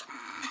sings.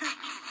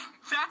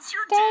 That's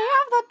your Day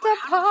dad? of the But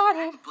how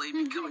did departed. the Blade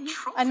become a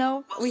trophy? I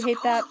know, Well, we hate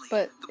that,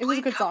 supposedly, but the it was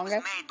a Blade good Cup song, was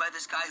right? made by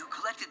this guy who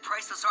collected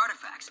priceless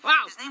artifacts.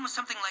 Wow. His name was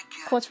something like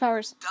Clutch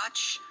Powers.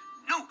 Dutch.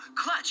 No,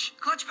 Clutch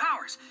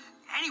Powers.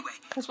 Anyway,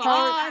 Clutch he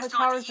Powers, passed Clutch on to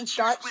Powers each is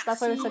year's Dutch. winner.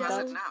 That's why they said Who has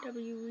Dutch. it now? I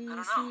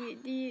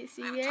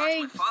haven't talked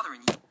to my father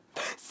in years.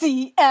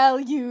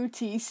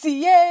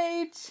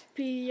 C-L-U-T-C-H.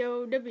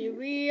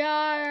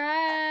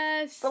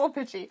 Powers. Little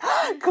pitchy.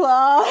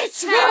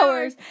 Clutch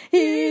Powers.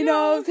 He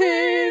knows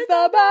he's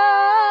the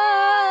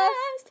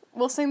best.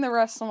 We'll sing the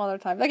rest some other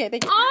time. Okay,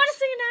 thank you. I want to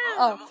sing it now.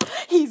 Oh,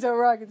 he's a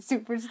rugged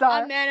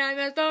superstar. A man of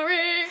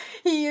history.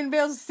 He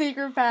unveils a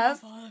secret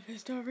past. All of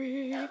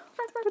history.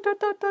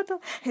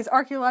 His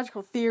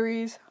archaeological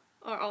theories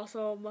Are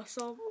also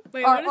muscle.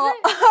 Wait, are, what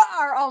is it?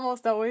 are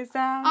almost always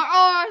sound. Are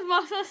all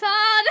muscle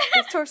sound.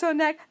 His torso,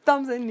 neck,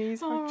 thumbs, and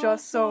knees are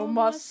just so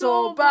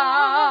muscle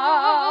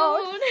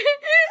bound.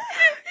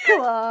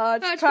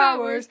 Clutch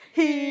Powers,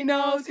 he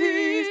knows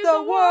he's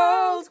the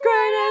world's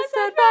greatest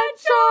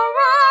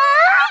adventurer.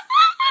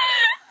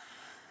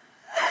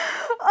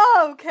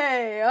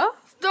 Okay,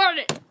 Start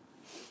it.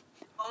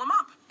 Call him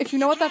up. if you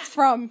know what that's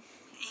from,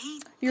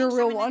 He you're a thinks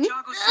real I'm one.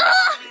 Ninjago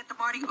ceremony at the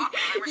Mardi Gras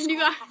Irish You School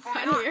guys of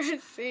Performing can't Arts. hear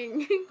us sing.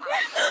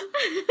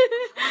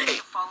 Wanted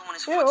to follow in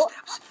his Ew.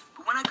 footsteps,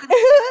 but when I couldn't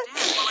see the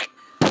dance,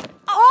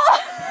 well,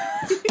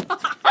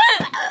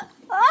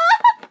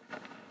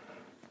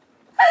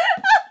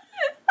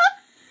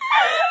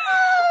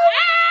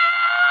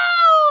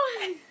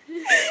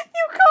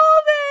 You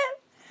called it!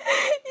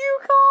 You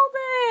called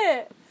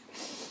it!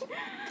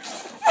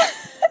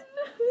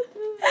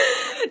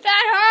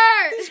 That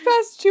hurt. These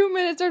past 2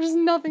 minutes are just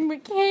nothing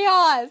but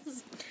chaos.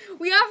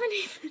 We haven't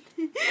even.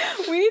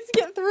 We need to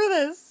get through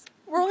this.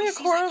 We're only a he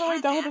sees quarter I of the way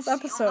can't done with this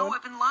dance, he'll know episode.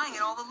 I've been lying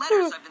in all the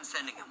letters I've been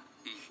sending him.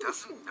 He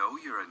doesn't know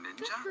you're a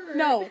ninja?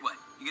 No. What?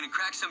 You gonna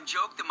crack some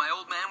joke that my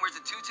old man wears a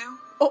tutu?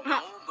 Oh.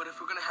 No, but if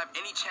we're gonna have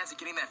any chance of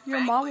getting that Your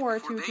fang mom blade wore a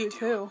before they tutu do,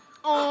 too.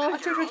 Oh. A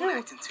tutu too.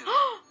 acting too.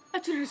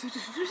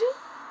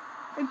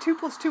 And 2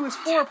 plus 2 is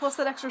 4, plus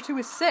that extra 2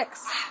 is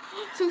 6.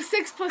 So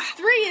 6 plus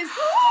 3 is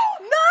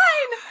 9!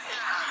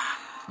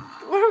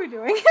 What are we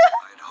doing?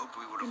 I'd hoped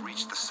we would have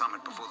reached the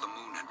summit before the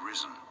moon had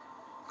risen.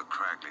 The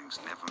Craglings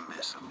never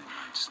miss a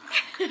midnight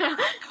snack.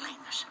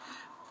 Craglings.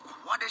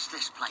 What is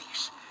this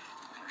place?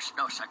 There's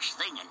no such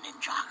thing in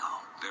Ninjago.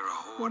 They're a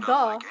horde Duh.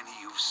 unlike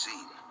any you've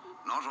seen.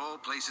 Not all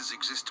places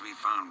exist to be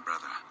found,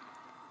 brother.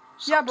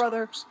 Yeah,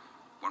 brother. Sometimes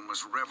one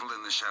must revel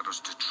in the shadows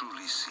to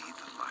truly see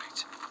the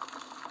light.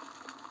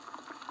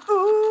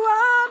 Ooh,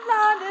 I'm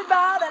blinded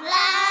by the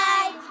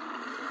light.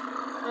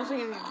 I was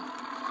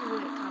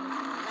thinking,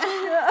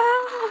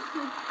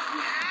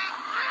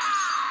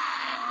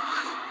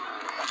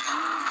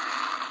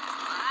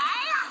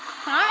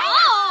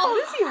 What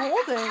is he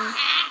holding?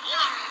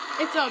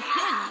 it's a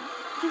pin.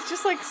 He's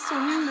just like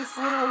swinging this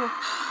little.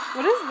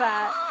 What is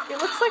that? It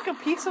looks like a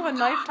piece of a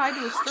knife tied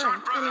to a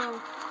string. I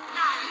know.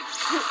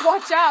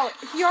 Watch out!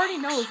 He already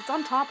knows. It's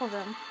on top of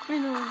him. I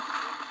know.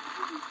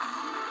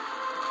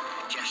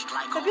 Just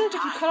like I feel like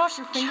if you cut off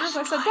your fingers,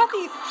 I said,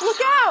 Bethy,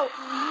 look out!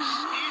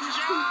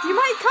 You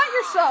might cut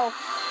yourself.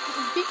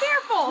 Be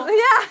careful.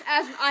 Yeah.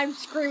 As I'm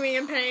screaming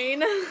in pain.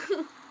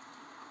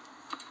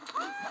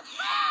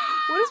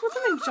 What is with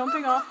them and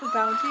jumping off the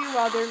bounty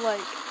while they're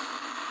like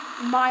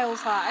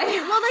miles high?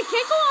 Well, they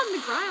can't go on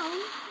the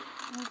ground.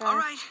 Okay. All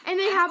right. And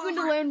they happen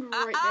to land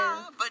right there.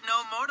 But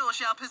no mortal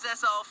shall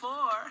possess all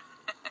four.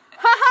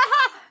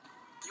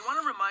 You want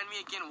to remind me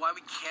again why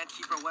we can't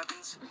keep our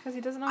weapons? Because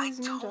he doesn't know I he's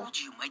a ninja. told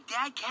you, my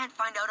dad can't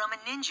find out I'm a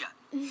ninja.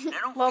 And I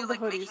don't Love feel the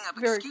like hoodies. making up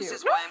Very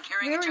excuses cute. why I'm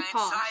carrying a Very giant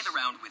posh. scythe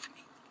around with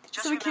me.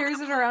 Just So he remember carries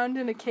the it plan. around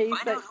in a case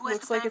Find that out who has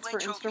looks the like it's for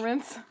Beyblade trophy.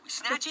 instruments. We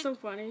snatch That's it, so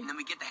funny. and then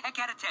we get the heck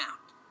out of town.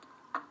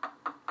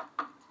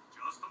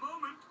 Just a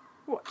moment.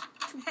 What?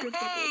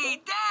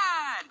 Hey,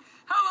 Dad!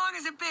 How long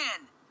has it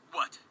been?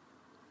 What?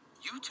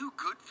 You too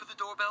good for the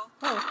doorbell?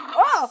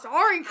 Oh!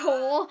 Sorry,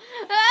 Cole.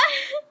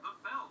 The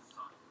bell,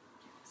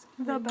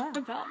 son.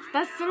 The bell.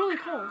 That's really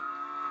cool.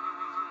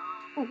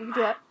 Oh, we can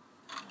do that.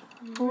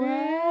 Come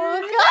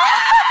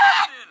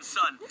in,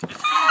 son. It's been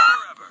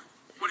forever.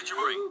 What did you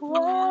bring?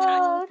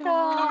 Welcome.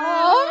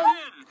 Come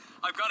in.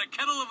 I've got a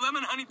kettle of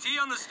lemon honey tea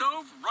on the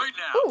stove right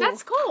now. Ooh.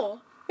 That's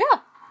cool. Yeah,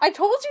 I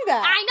told you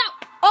that. I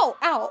know. Oh,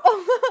 ow.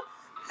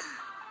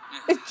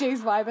 It's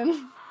Jay's vibing.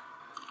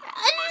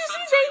 And you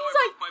see things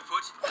like My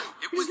foot.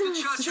 It was He's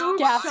the cha-cha. so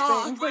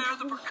gasping. Where Like,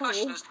 the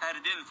percussionist had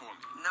it in for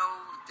me. No,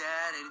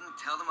 Dad, I didn't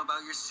tell them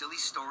about your silly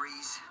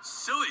stories.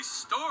 Silly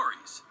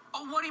stories.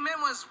 Oh, what he meant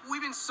was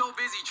we've been so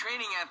busy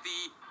training at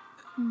the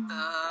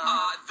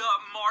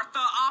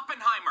Martha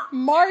Oppenheimer.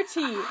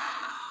 Marty.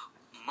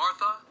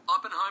 Martha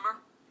Oppenheimer?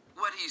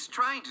 What he's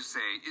trying to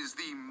say is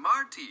the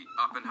Marty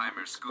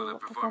Oppenheimer School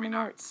of Performing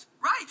Arts.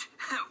 Right.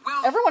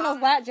 Well, Everyone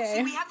knows that, Jay.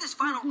 See, we have this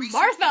final research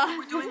Martha. that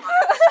we're doing on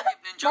the history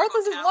of Ninjago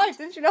Martha's his talent. wife,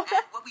 didn't you know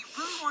that? And what we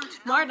really wanted to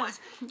know Marta. was,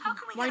 how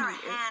can we get our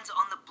Marty. hands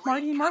on the blade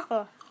Marty and cup?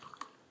 Martha.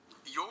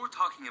 You're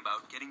talking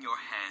about getting your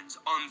hands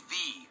on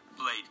the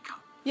Blade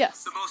Cup.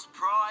 Yes. The most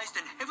prized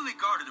and heavily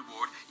guarded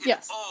award in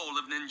Yes. all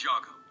of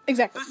Ninjago.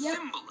 Exactly. The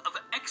symbol of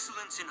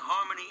excellence in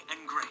harmony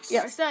and grace.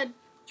 Yes. I said.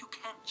 You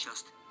can't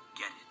just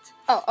get it.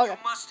 Oh, okay. You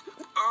must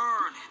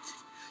earn it.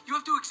 You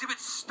have to exhibit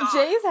style.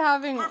 Jay's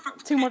having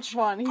perfect too much pitch,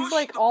 fun. He's push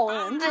like the all in.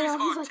 boundaries I know,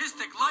 of he's like,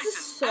 artistic This license,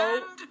 is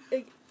so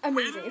and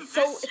amazing. win It's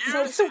so this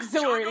year's so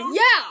exhilarating. Ninjago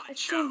Yeah, talent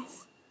it's show. so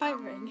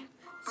inspiring.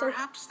 So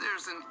Perhaps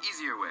there's an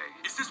easier way.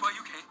 Is this why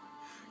you came?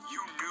 You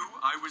knew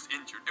I was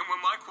injured, and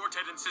when my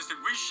quartet insisted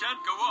we shan't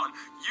go on,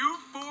 you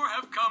four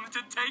have come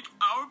to take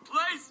our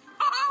place.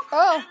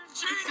 Oh.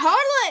 Ingenious.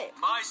 totally.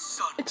 My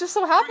son. It just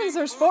so happens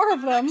there's four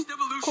of them. Next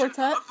evolution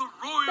Quartet. Of the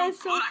Royal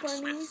That's so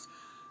Blacksmiths.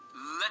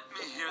 Let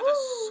me hear the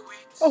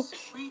sweet, Oh.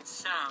 sweet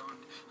sound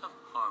of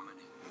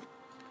harmony.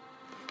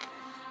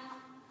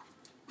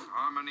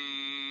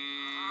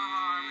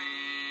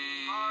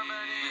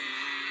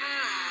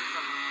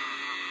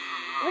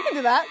 We can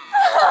do that.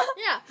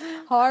 Yeah.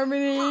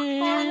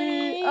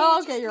 Harmony.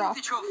 Oh, okay, you're off.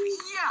 The trophy.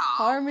 Yeah.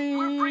 Harmony.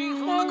 We're bringing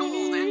home the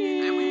gold,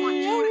 and we want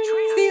you to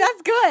train us. See,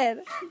 that's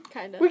good.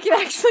 Kind of. We can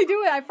actually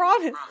do it, I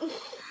promise.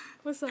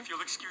 What's up? If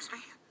you'll excuse me,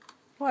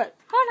 What?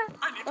 Hold on.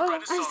 I need to Oh,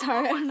 write a song. I'm sorry. I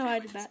about didn't know my I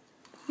did feelings. that.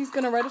 He's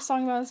gonna write a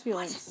song about his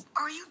feelings.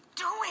 Are you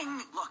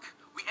doing? Look,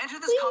 we enter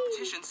this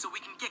competition so we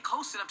can get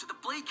close enough to the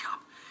Blade Cup.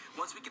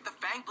 Once we get the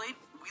Fang Blade,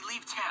 we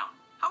leave town.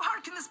 How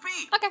hard can this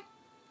be? Okay,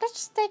 let's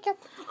just take it.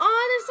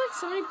 Oh, there's like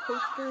so many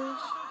posters.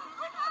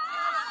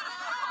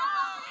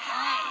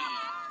 Hey,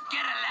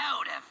 get a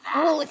load of that.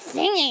 Oh,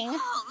 singing.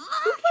 Oh,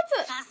 Who look! puts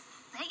it?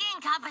 The singing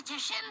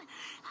competition.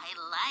 I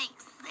like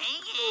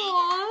singing.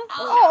 Aw.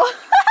 Oh.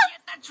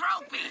 Get the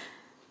trophy.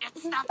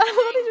 It's the I love how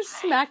they thing.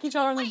 just smack each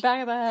other in the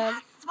back of the head.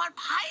 That's what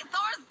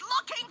Pythor's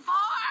looking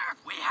for.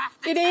 We have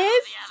to It tell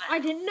is? the others. I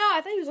didn't know.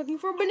 I thought he was looking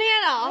for a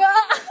banana.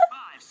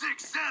 5,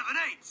 6, 7,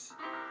 8.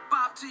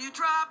 Bop till you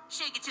drop.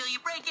 Shake it till you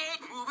break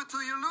it. Move it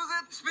till you lose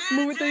it. Spin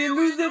Move it till you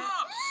lose end it.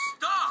 up.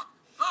 Stop.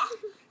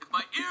 If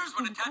my ears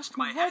would attach to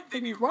my head,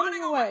 they'd be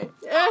running away.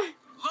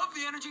 Love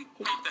the energy,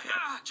 hate the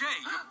head. Jay,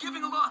 you're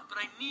giving a lot, but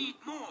I need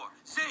more.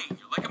 Zane,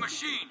 you're like a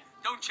machine.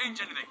 Don't change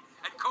anything.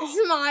 And Cole,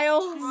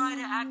 Smile. try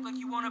to act like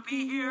you want to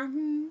be here.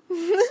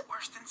 It's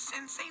worse than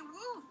Sensei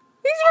Wu.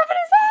 He's rubbing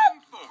his head.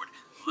 Moving forward,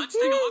 let's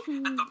take a look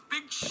at the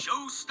big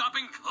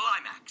show-stopping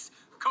climax.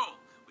 Cole,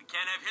 we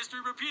can't have history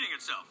repeating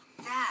itself.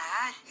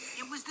 Dad,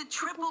 it was the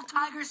triple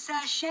tiger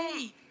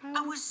sachet.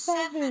 I was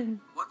 7.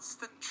 What's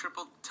the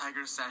triple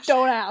tiger sachet?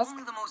 Don't ask.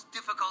 Only the most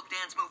difficult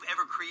dance move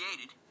ever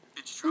created.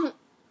 It's true.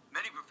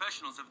 Many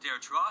professionals have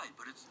dared try,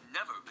 but it's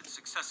never been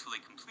successfully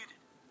completed.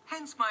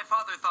 Hence, my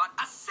father thought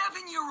a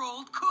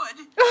 7-year-old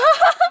could. But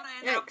I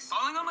ended up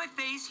falling on my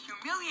face,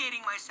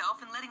 humiliating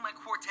myself, and letting my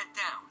quartet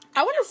down.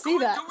 I want to see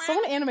that.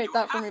 Someone animate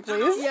that for me,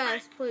 please.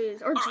 Yes,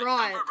 please. Or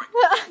draw it.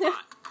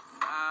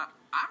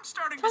 I'm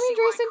starting to Tommy see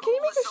Grayson, why can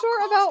you make a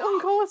short about when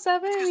Cole was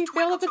 7 and he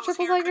failed at the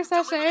triple tiger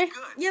sachet?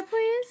 Yeah,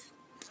 please.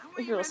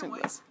 If you're listening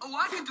to this. Oh,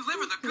 I can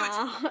deliver the goods.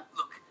 Nah.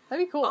 Look,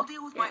 That'd be cool. I'll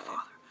deal with my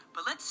father,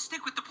 but let's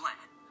stick with the plan.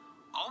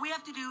 All we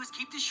have to do is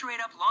keep this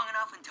charade up long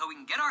enough until we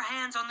can get our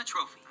hands on the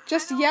trophy.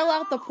 Just yell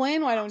out the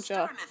plan, why don't you?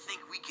 Starting to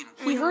think we can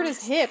He hurt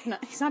his hip.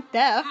 He's not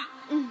deaf.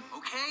 Okay,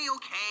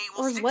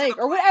 we'll Or his stick leg. to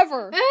the Or plan.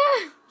 whatever.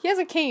 He has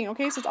a cane,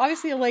 okay? So it's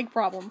obviously a leg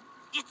problem.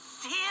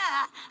 It's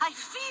here. I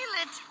feel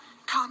it.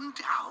 Calm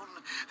down.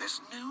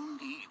 There's no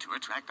need to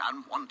attract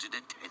unwanted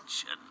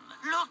attention.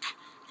 Look,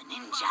 the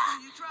ninja.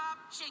 You drop,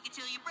 shake it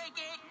till you break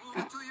it, move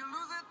it till you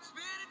lose it,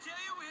 spin it till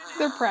you win it.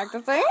 They're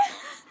practicing.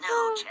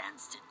 No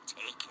chance to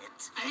take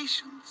it.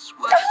 Patience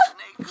with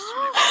snakes.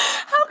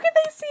 How could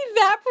they see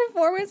that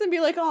performance and be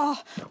like, oh,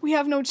 we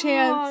have no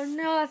chance? Oh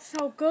no, that's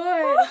so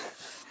good.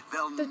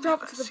 They'll The never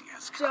drop to the see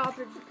us drop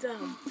coming. and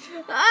dumb.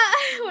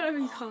 Whatever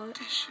you call it.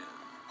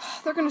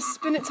 They're gonna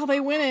spin it till they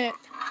win it.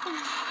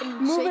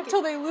 And Move shake it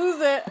till they lose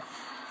it.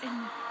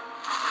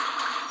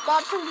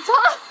 Bob from the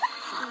top.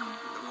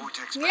 The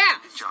vortex Yeah.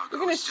 You're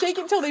gonna shake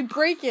it till they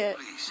break it.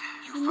 Please,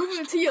 you Move it first.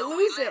 until you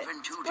lose it.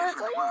 In two Where it's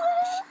different like,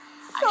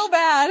 worlds. so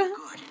bad.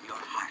 Good in your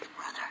heart,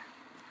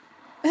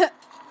 brother.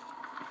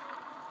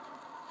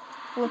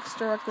 Looks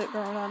directly at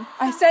Gronon.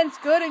 I sense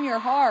good in your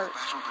heart.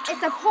 Battle between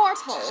It's a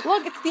portal.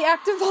 Look, it's the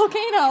active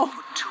volcano.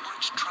 Put too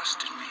much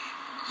trust in me.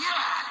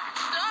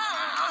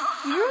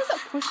 You realize that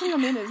pushing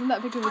him in isn't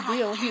that big of a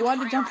deal. He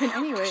wanted to jump in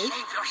anyways.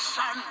 Save your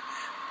son.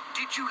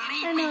 Did you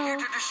leave I me know. here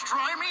to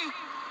destroy me?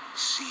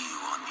 See you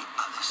on the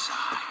other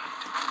side.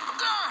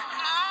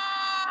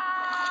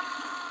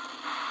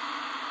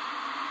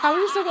 How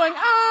is he still going,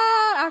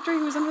 ah, after he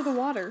was under the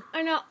water?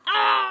 I know.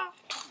 Ah!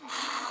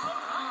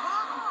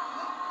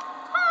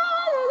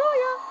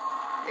 Hallelujah.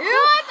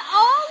 Yeah, it's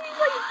always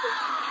like.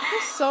 I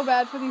feel so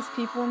bad for these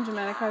people in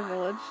Jamaica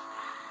Village.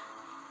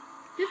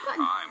 They've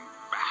gotten. I'm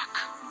back,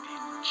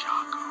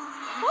 Ninjago.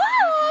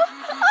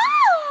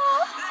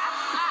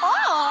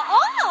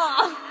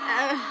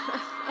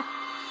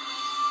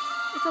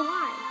 It's a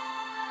Y.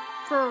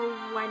 For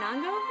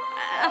Wainango?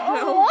 I don't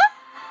know. What?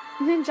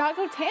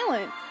 Ninjago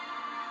talent.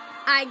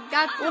 I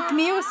got Look,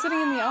 Neo's sitting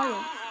in the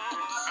audience.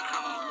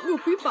 Ooh,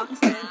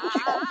 beatbox.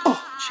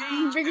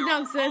 Change Bring it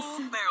down, sis.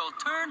 barrel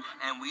turn,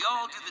 and we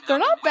all do the They're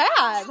not double.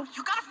 bad.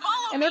 You gotta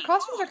follow And their me.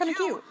 costumes are kinda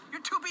You, cute.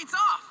 You're 2 beats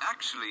off.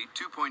 Actually,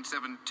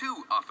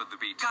 2.72 off of the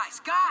beat.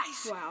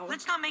 Guys, Wow.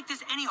 let's not make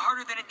this any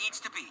harder than it needs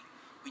to be.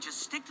 We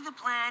just stick to the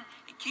plan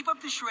and keep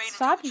up the charade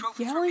Stop until the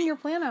trophies yelling repeat. your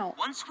plan out.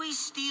 Once we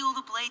steal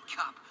the Blade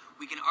Cup,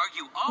 we can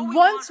argue all we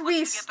Once want we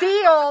get back.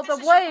 steal This the is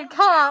Blade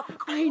Cup.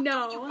 I You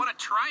know. want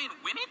to try and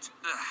win it?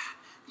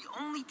 The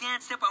only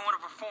dance step I want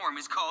to perform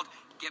is called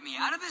 "Get Me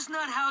Out of This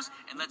Nut House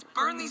and Let's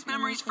Burn These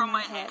Memories from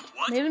My Head."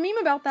 What? Made a meme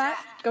about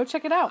that. Go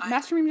check it out.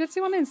 Master Meme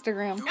Jitsu on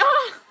Instagram.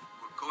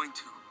 We're going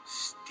to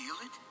steal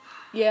it?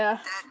 Yeah.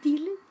 Dad,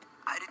 Steal it?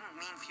 I didn't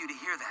mean for you to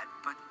hear that,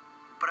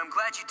 but I'm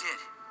glad you did.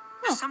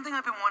 There's something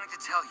I've been wanting to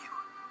tell you.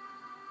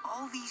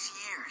 All these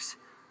years,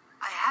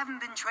 I haven't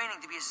been training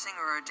to be a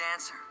singer or a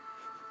dancer.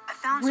 I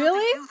found Really?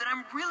 something new that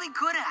I'm really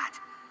good at.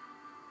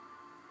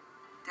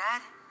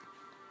 Dad,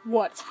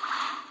 What?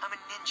 I'm a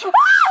ninja.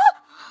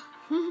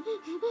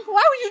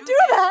 Why would you do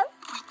that?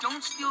 If we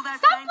don't steal that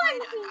Stop fang playing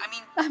blade, with me. I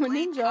mean, I'm a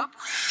Blade ninja. Cup,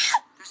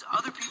 there's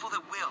other people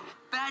that will.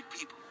 Bad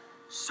people.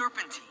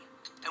 Serpentine.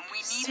 And we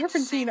need it to save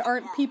Serpentine the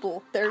aren't world.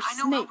 people. They're I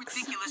know how snakes.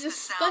 ridiculous this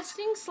sounds,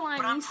 Disgusting,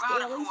 but I'm slimy,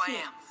 proud of scaly who I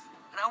snakes. am.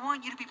 And I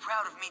want you to be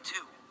proud of me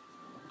too.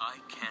 I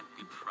can't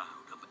be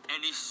proud of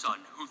any son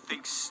who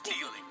thinks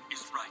stealing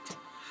is right.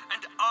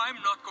 And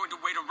I'm not going to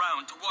wait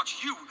around to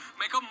watch you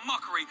make a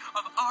mockery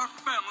of our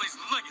family's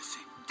legacy.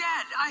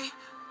 Dad,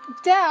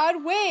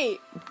 Dad,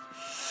 wait.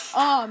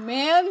 Aw,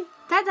 man.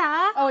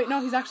 Ta-da. Oh, wait, no,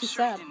 he's actually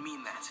sure he sad. didn't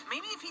mean that.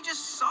 Maybe if he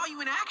just saw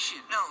you in action.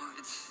 No,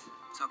 it's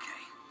okay.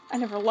 I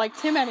never liked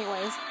him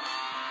anyways.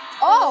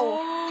 Oh!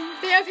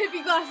 They have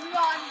hippie glasses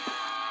on.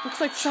 Looks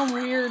like some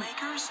weird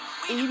Lakers?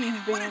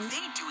 80s What are band.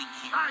 they doing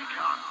here? I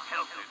can't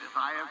help it if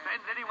I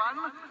offend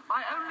anyone.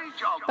 My only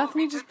job.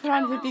 Bethany just put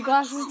on hippie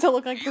glasses to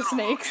look like the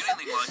snakes.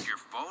 Anything like your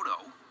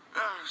photo.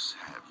 Oh,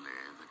 sadly,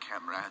 the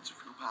camera adds a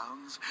few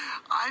pounds.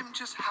 I'm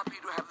just happy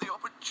to have the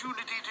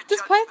opportunity to Does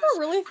judge Python this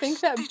really think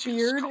that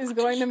prestigious beard is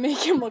going to make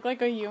him look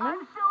like a human?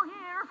 Still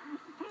here.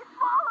 He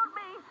swallowed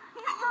me.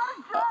 He's not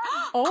a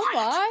judge. Oh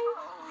my!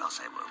 competition. Else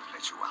I won't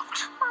let you out.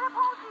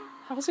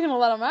 How's he gonna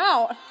let him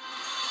out?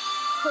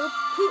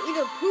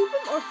 Either poop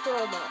him or throw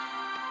him up.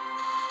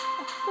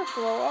 For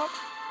throw up.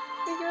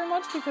 Thank you very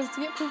much, because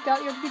to get pooped out,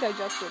 you have to be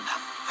digested. A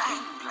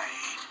fang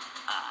blade.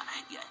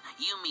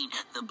 You mean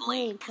the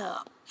Blade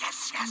Cup.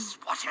 Yes, yes,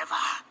 whatever.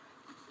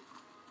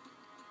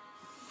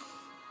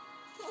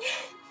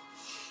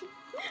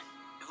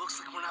 It looks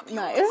like we're not the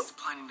Nice. only ones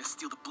planning to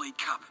steal the Blade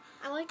Cup.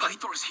 I like it.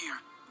 Pythor's here.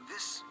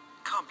 This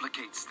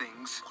complicates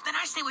things. Well, then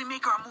I say we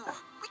make our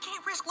move. We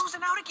can't risk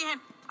losing out again.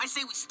 I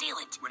say we steal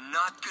it. We're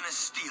not gonna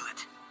steal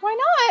it. Why We're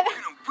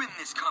not? gonna win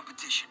this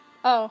competition.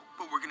 Oh.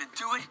 But we're gonna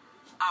do it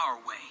our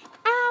way.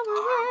 Our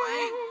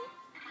way.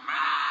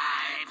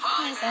 My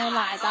Poison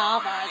lies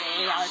over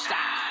the ocean.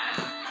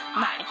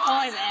 My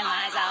poison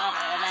lies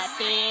over the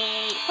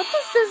sea. Put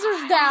the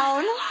scissors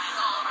down.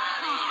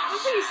 I'm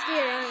pretty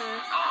scared,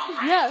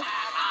 aren't Yes.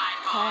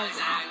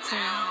 Poison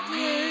to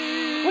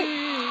me.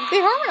 Wait, they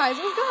harmonized.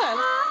 It was good.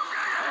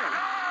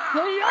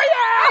 Oh, I?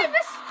 yeah.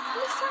 Miss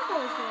Sako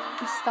is here.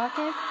 Miss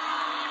Stocking?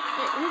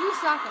 Wait, who's Miss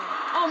Sako?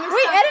 Oh, Miss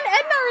Wait, Sako. Ed and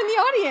Edna are in the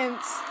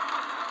audience.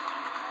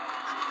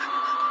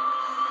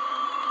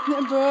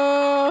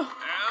 Boo.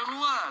 And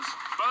last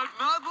but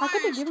not How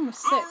could they least, give him a the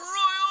 6?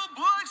 Royal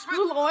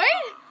Blacksmith.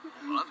 Lloyd?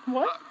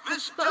 What?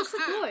 This That looks just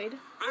like in. Lloyd.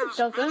 There's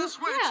Doesn't? been a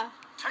switch. Yeah.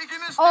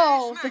 Taking a stage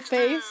Oh, the next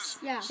face? is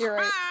Yeah. You're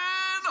right.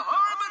 Spin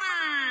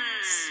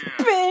Harmony.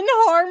 Spin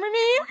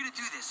Harmony? We're gonna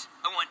do this.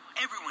 I want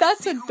everyone That's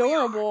to see who we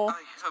are. adorable. I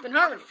have Spin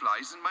Harmony.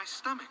 butterflies in my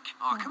stomach.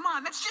 Oh, come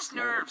on. That's just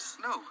nerves.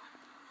 No,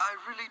 I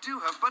really do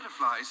have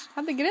butterflies.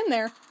 How'd they get in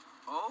there?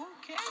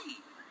 Okay.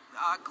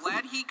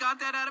 Glad he got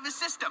that out of his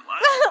system.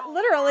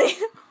 Literally.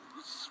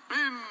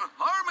 Spin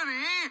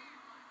Harmony.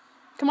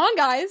 Come on,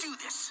 guys. Do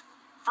this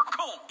for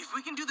Cole. If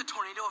we can do the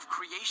tornado of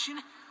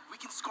creation, we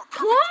can score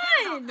Come perfect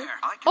hands on! out there.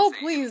 I can Oh, say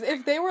please. anything,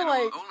 If they were, and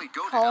I'll like, only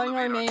go to calling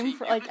our elevate name team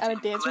for, like, at a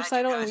unity. dance Glad you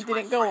recital and we guys were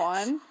didn't go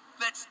friends. on,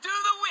 Let's do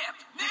the whip,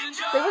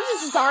 ninja. they would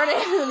just start it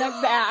in the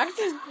next act.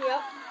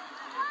 Yep.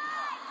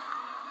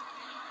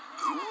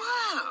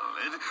 Well,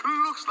 it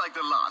looks like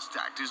the last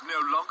act is no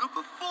longer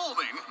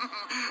performing.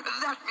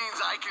 That means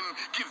I can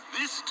give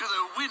this to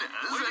the winners.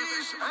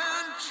 Ladies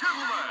and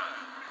gentlemen,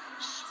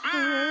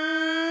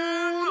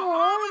 Spin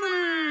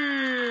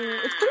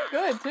Harmony. It's pretty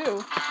good,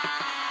 too.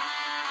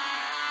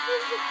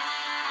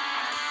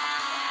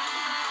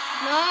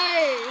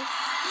 Nice.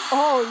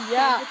 Oh,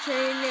 yeah. The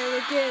chain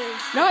never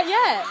gives. Not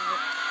yet.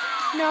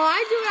 No, I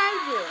do what I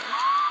do.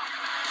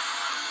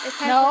 It's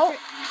time No.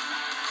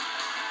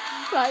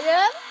 for Not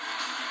yet.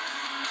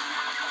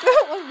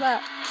 What was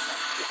that?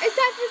 It's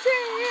time for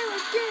train never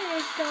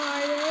get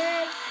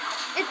started.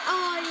 It's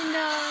all you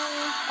know.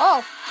 Oh,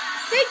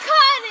 They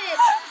caught it.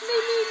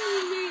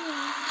 Me.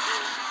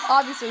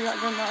 obviously you're not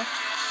good enough.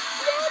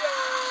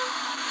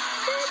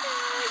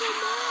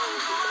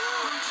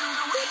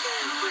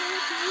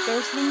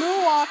 There's the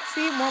moonwalk.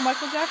 See, more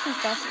Michael Jackson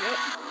stuff. Yep.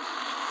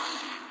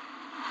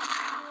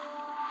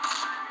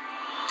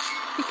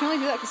 You can only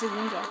do that because he's a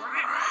ninja.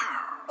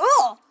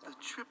 Oh! the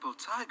triple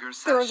tiger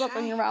Throws up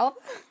in your mouth.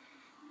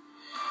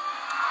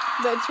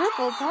 The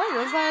triple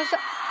tiger sashay.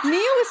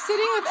 Neo is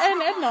sitting with Ed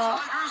and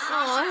Edna.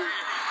 Aw.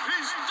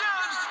 He's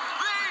danced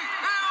the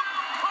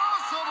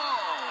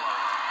impossible.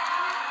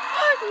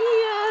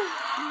 Mia.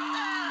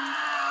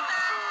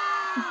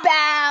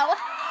 Bow.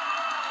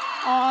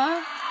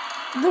 Aw.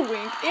 The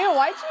wink. Ew,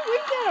 why'd you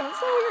wink at him? It's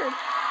so weird.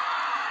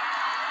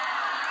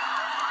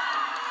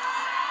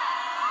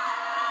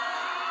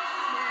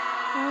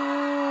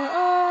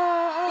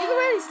 Either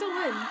way, they still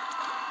win.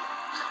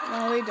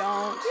 No, they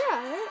don't.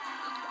 Yeah.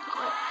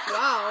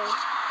 Wow.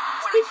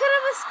 He could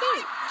have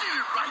escaped. Did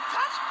you write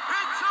that?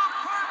 It's a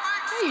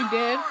perfect Yeah, you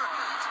did.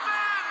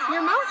 Spin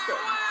Your mouth did.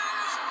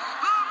 wins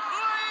the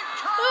Blade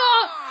Cup.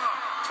 Ah!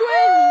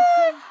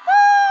 Twins.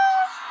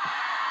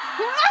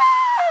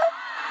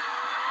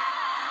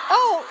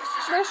 Oh,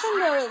 they're from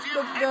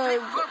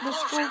the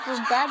school for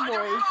bad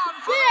boys.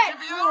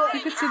 Yeah. You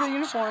could see their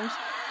uniforms.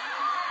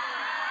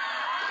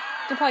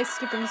 They're probably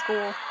skipping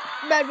school.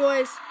 Bad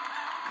boys.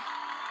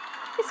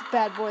 It's a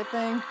bad boy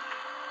thing.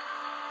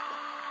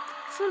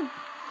 Son,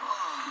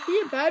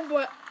 be a bad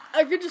boy.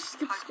 I could just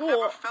skip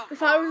school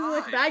if I was in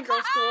like bad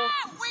girl school.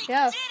 We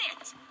Yes. did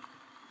it!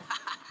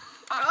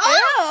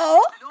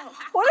 Ew! No,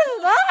 What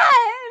is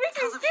that? It makes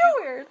Because me of feel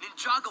you, weird.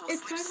 Ninjago will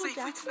It's sleep Michael safely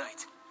Jackson?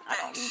 tonight. I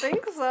don't Thanks.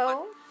 think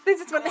so. They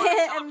just went Go on,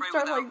 and celebrate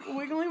start without like me.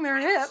 wiggling their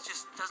This hips.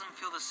 just doesn't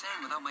feel the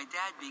same without my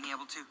dad being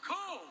able to.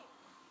 Cool.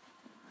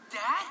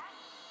 Dad?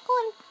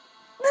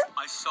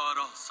 I saw it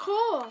all, son.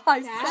 Cool. I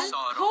Dad.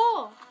 saw it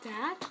Cool.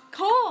 Dad.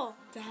 Cool.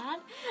 Dad.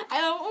 I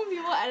love when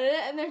people edit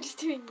it and they're just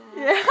doing that.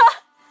 Yeah.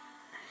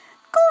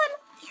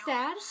 You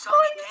Dad? saw Go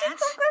on, me you did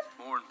dance? so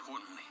good. More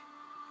importantly,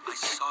 I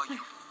saw you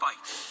fight.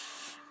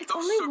 It's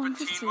Those only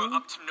Serpentine were 1:15.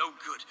 up to no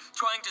good,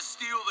 trying to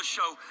steal the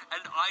show,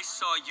 and I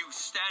saw you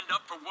stand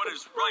up for what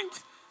is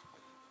right.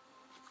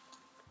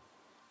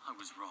 I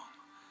was wrong.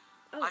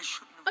 I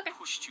shouldn't have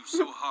pushed you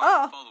so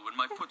hard to follow in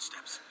my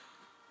footsteps.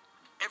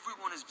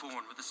 Everyone is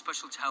born with a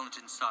special talent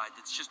inside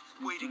that's just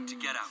waiting to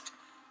get out.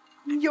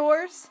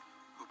 Yours?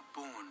 We're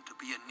born to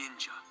be a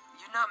ninja.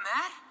 You're not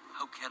mad?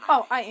 How can I?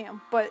 Oh, be? I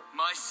am, but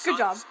My good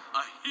job. son's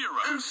a hero.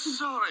 I'm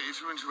sorry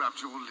to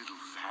interrupt your little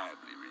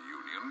family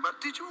reunion, but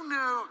did you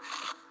know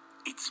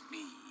it's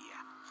me,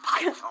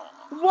 Python.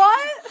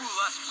 What? Fool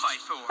us,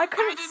 Pythor. I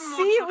couldn't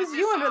see it was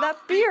you under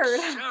that beard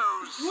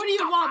What do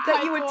you want,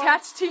 that you Pythor?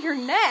 attached to your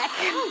neck.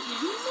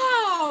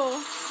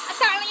 No.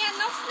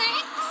 Italiano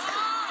snakes?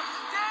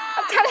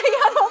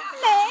 Italiano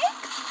snake?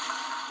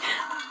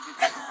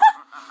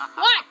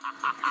 What?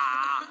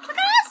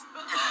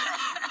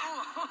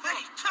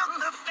 They took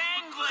the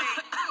fang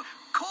blade.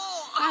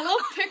 Cool. I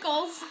love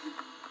pickles.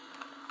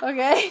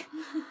 Okay.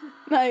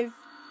 Nice.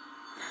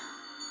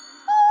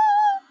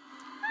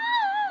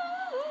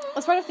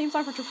 Let's write a theme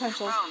song for True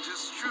Potential. Found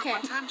his true Okay.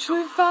 potential.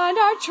 We find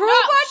our true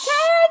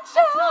potential.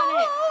 That's not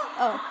it.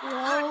 Oh.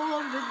 Glow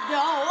of the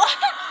dough.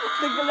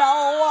 The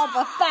glow of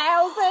 1,000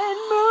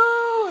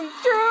 moons.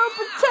 True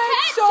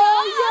potential.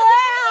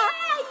 Yeah.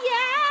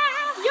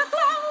 Yeah. You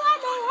glow on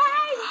the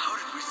way. How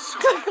did we so...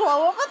 The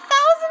glow of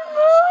 1,000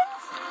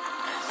 moons.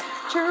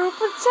 True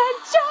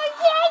potential.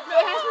 Yeah. No,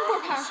 it has to be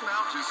more powerful.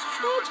 Found his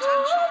true The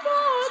true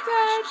potential.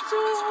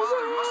 potential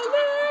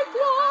really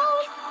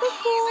glows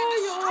before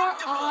your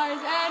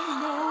eyes and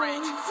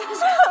nose.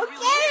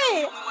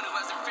 Okay. The only one who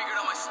hasn't figured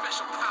out my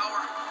special power.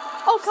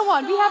 Oh, come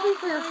on. Be happy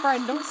for your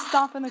friend. Don't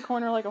stop in the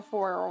corner like a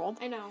 4-year-old.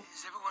 I know.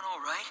 Is everyone all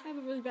right? I have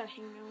a really bad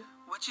hangover.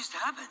 What just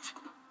happened?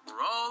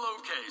 We're all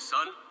okay,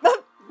 son.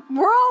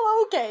 We're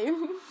all okay.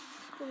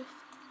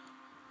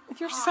 If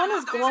your son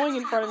is glowing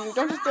in front of you,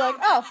 don't just be like,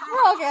 oh,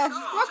 we're okay.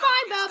 We're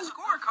fine, The Bub.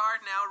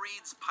 scorecard now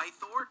reads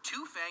Pythor,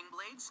 2 fang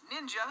blades,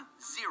 Ninja,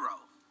 0.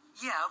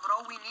 Yeah, but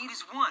all we need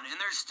is one, and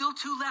there's still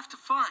 2 left to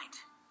find.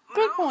 Who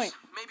Good knows? point.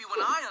 Maybe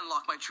when I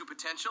unlock my true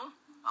potential,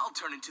 I'll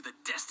turn into the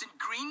destined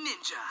green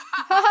ninja.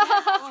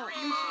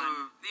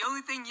 The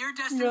only thing you're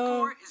destined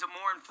No. for is a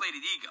more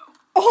inflated ego.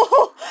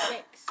 Oh,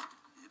 Thanks.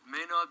 It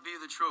may not be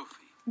the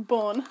trophy,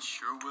 Bon. but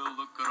sure will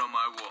look good on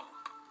my wall.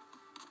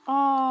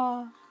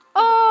 Aw.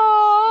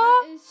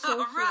 Aw. That is so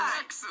All cute. right.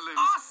 Excellent.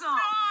 Awesome!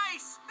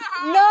 Nice!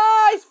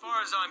 Nice. As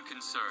far as I'm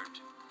concerned,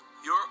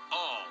 you're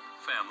all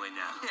family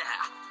now.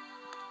 Yeah.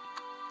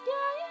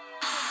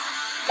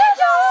 Good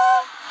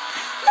job.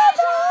 Good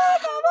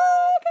job. Come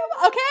on, come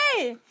on.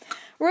 Okay.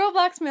 Royal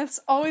Blacksmiths,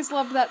 always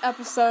loved that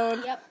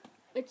episode. Yep.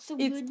 It's so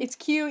good. It's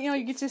cute, you know,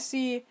 you get to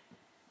see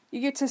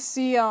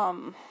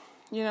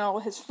you know,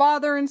 his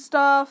father and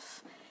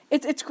stuff.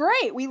 It's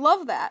great. We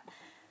love that.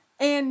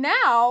 And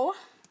now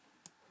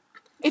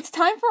it's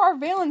time for our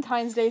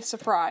Valentine's Day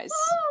surprise.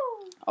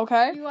 Woo!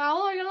 Okay? You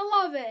all are gonna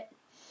love it.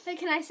 Hey,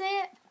 can I say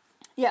it?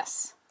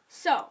 Yes.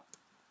 So,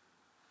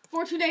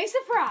 for today's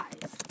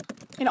surprise,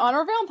 In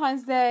honor of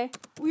Valentine's Day.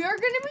 we are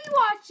gonna be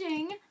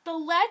watching the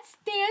Let's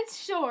Dance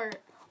short.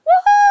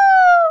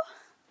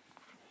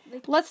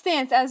 Woohoo! Let's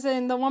Dance, as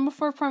in the one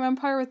before Prime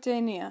Empire with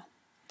Dania.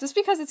 Just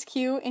because it's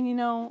cute and, you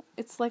know,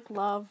 it's like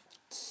love.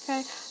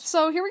 Okay?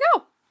 So here we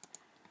go.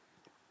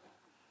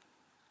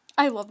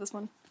 I love this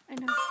one. I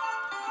know.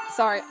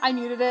 Sorry, I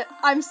muted it.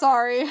 I'm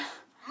sorry.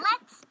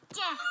 Let's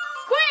dance.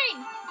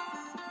 Queen!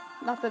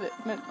 Not that it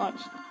meant much.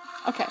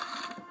 Okay.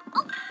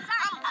 Oh, sorry.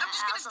 I'm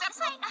just gonna step this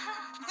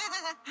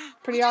way.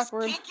 Pretty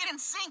awkward. Can't get in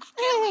sync,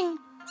 can we?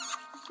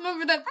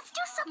 Remember that? Let's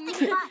do something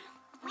fun.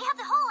 We have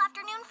the whole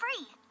afternoon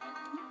free.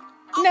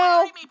 Oh, No. I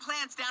already made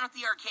plans down at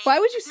the arcade. Why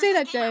would you There's say a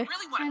that, game I Jay?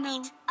 really want I to know.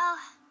 meet. Oh,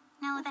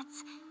 no,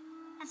 that's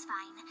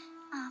fine.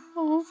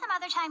 Oh. Some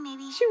other time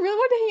maybe. She really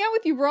wanted to hang out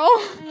with you, bro.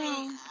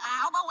 Hey,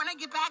 how about when I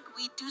get back,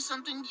 we do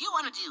something you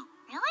want to do?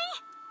 Really?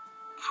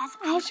 Because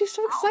Oh, she's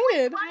so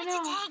excited. wanted I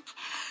know. to take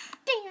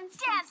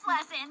dance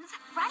lessons.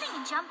 Running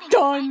and jumping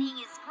Done. and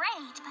fighting is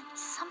great, but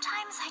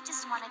sometimes I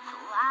just want to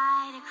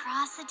glide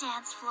across the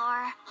dance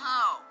floor.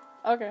 Oh,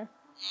 Okay.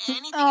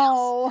 anything else?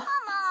 Oh.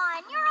 Come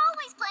on, you're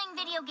always playing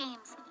video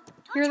games.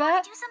 Don't Hear you want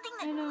that? to do something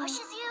I that know.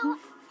 pushes you?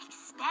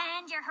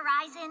 Expand your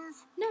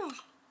horizons? No.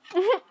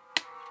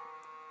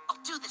 I'll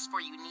do this for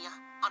you, Nia,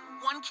 on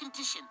one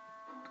condition.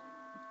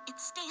 It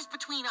stays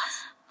between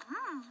us.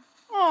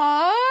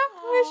 Aww.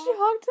 When she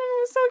hugged him, it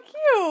was so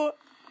cute.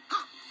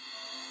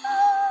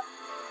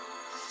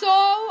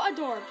 So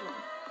adorable.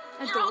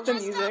 You're all Adorable. The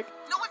dressed music.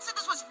 up. No one said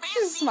this was fancy.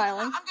 She's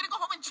smiling. I'm gonna go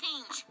home and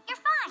change. You're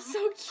fine. So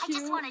I cute.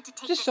 just wanted to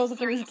take Just this shows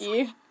up in his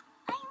seriously. gi.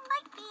 I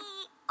might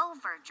be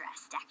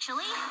overdressed,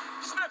 actually.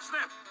 Snap,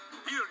 snap.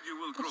 Here you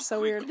will grow That's so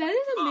quick. weird. That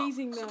is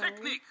amazing, though.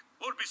 Technique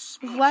or be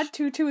smooth. Vlad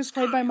Tutu is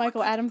played by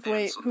Michael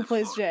Adamthwaite, Hands on who the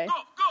plays floor. Jay. Go,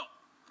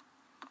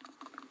 go.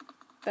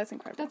 That's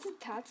incredible. That's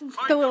tats and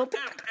The little...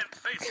 Hand and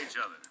face each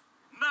other.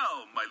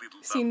 Now, my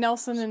little See thumb.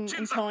 Nelson and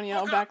Chins up,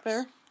 Antonio look back up. there.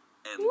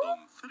 And on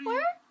 3.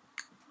 Where?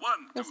 1,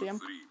 You'll see 2, 'em.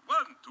 3. 1,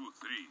 2,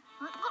 3.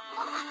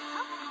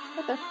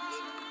 Right there.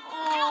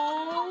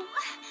 Oh.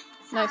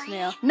 Nice, Sorry.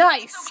 Nia.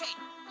 Nice! Okay,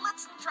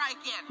 let's try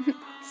again.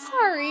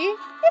 Sorry.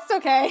 It's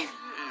okay.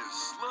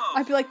 Yes, slow.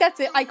 I'd be like, that's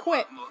it. I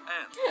quit. One more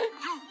and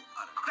you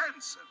are a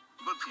dancer.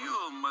 But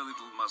you, my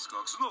little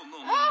muskox, no,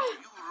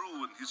 you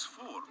ruined his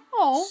form.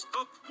 Oh.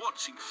 Stop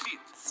watching feet.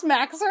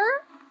 Smacks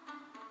her.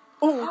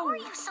 Oh. How are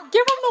you so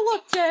Give him the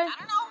look, Jay. I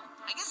don't know.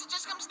 I guess it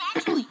just comes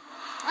naturally.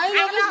 I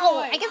love his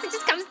voice. I guess it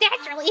just comes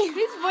naturally.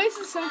 His voice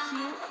is so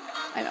cute.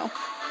 I know.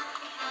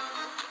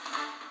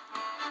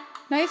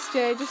 Nice,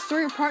 Jay. Just throw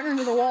your partner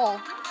into the wall.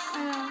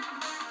 I know.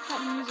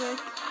 That music.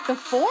 The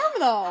form,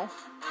 though.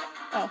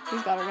 Oh,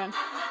 he's got her again.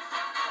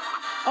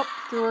 Oh,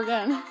 threw her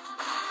again.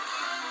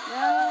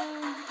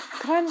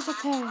 Grand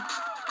Sauté.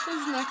 This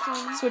is the next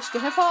one. Switch to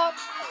hip hop.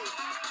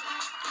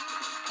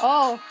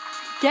 Oh,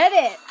 get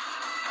it.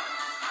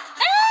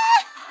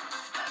 Ah!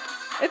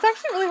 It's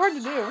actually really hard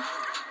to do.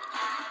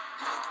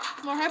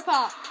 More hip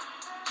hop.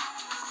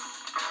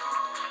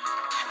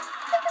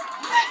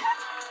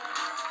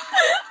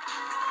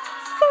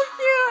 So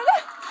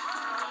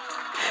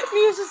cute.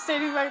 Mia's just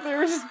standing back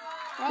there, just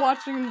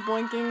watching and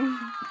blinking.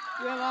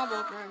 You have my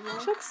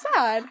boyfriend, She looks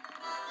sad.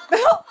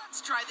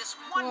 Let's try this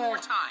one more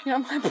time. Yeah,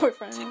 my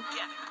boyfriend. Together.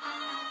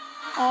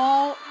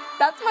 Oh,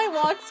 that's my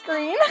lock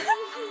screen.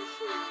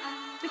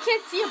 They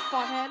can't see a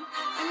butthead.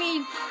 I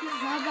mean, he's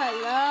loved by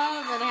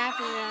love and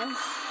happiness.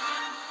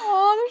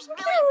 Oh, they're so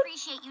Really cute.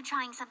 appreciate you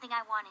trying something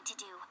I wanted to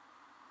do.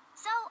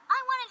 So, I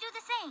want to do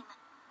the same.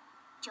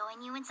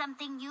 Join you in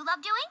something you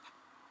love doing?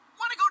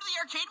 Want to go to the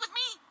arcade with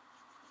me?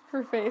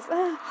 Her face.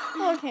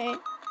 Okay.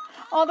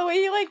 Oh, the way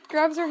he, like,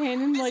 grabs her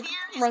hand and, like, This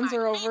here is runs my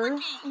her over.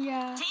 favorite game.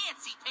 Yeah.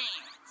 Fancy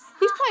pants.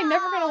 He's probably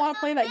never gonna want to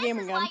play that This game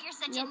is again. why you're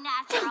such a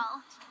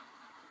natural.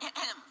 May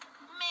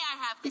I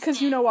have this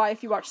Because you know why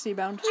if you watch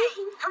Seabound.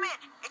 Come in.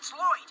 It's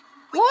Lloyd.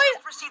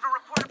 Lloyd! Received a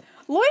report.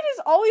 Lloyd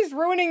is always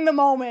ruining the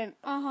moment.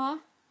 Uh-huh.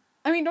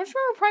 I mean, don't you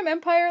remember Prime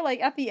Empire,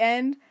 like, at the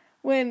end,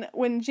 when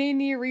Jane and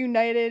Nia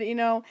reunited, you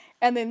know,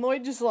 and then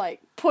Lloyd just,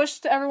 like,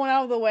 pushed everyone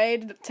out of the way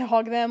to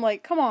hug them?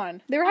 Like, come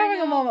on. They were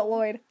having a moment,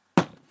 Lloyd.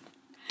 Give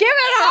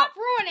it up! Stop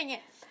ruining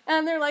it.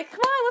 And they're like,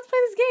 come on, let's play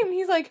this game. And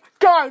he's like,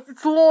 guys,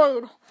 it's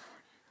Lloyd.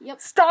 Yep.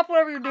 Stop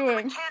whatever you're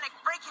doing. Mechanic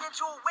breaking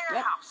into a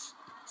warehouse.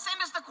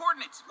 Send us the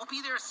coordinates. We'll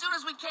be there as soon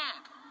as we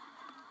can.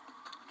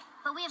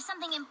 But we have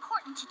something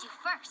important to do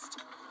first.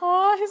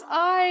 Aw, his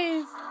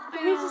eyes.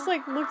 And he just,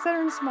 like, looks at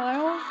her and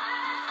smiles.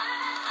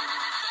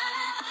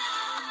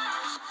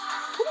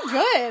 Pretty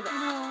good.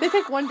 They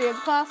take one dance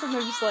class and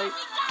they're just like,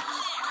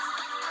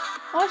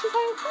 oh, she's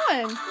having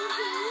fun.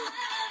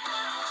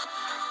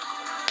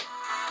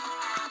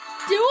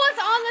 Do what's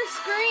on the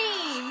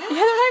screen.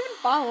 Yeah, they're not even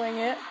following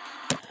it.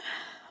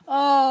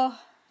 Oh,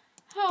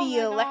 Oh the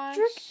my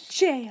electric gosh.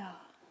 chair.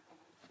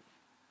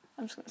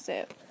 I'm just gonna say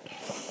it.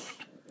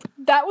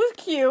 That was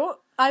cute.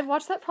 I've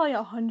watched that probably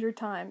 100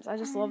 times. I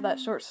just love that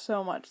short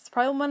so much. It's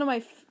probably one of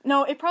my...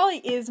 No, it probably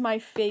is my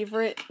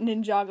favorite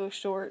Ninjago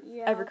short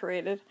ever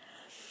created.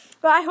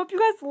 But I hope you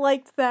guys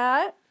liked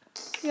that.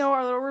 You know,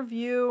 our little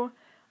review.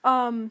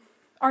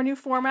 Our new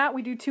format,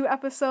 we do 2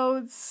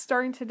 episodes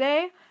starting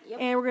today. Yep.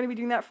 And we're going to be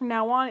doing that from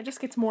now on. It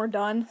just gets more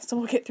done, so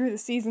we'll get through the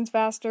seasons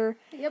faster.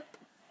 Yep.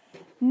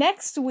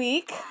 Next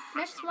week...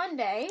 Next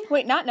Monday.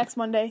 Wait, not next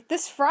Monday.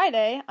 This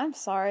Friday. I'm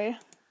sorry.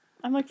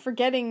 I'm, like,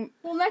 forgetting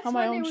Well, next how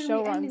my Monday own we're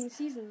show going to be runs. ending the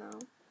season, though.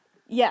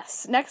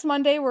 Yes, next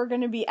Monday we're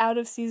going to be out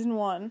of season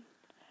 1.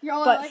 You're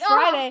all But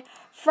like,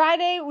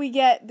 Friday we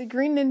get the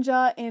Green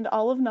Ninja and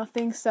All of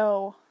Nothing,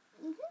 so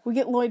we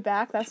get Lloyd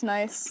back. That's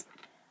nice.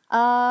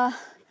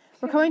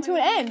 We're coming to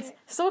an end.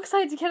 So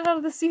excited to get it out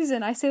of the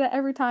season. I say that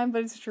every time,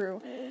 but it's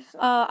true.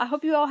 I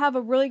hope you all have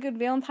a really good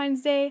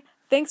Valentine's Day.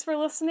 Thanks for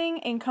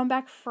listening, and come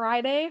back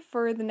Friday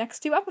for the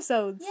next 2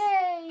 episodes.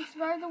 Yay!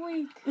 Survive the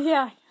week.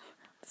 Yeah,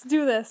 let's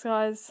do this,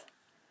 guys.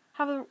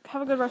 Have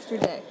a good rest of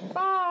your day.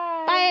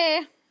 Bye.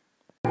 Bye.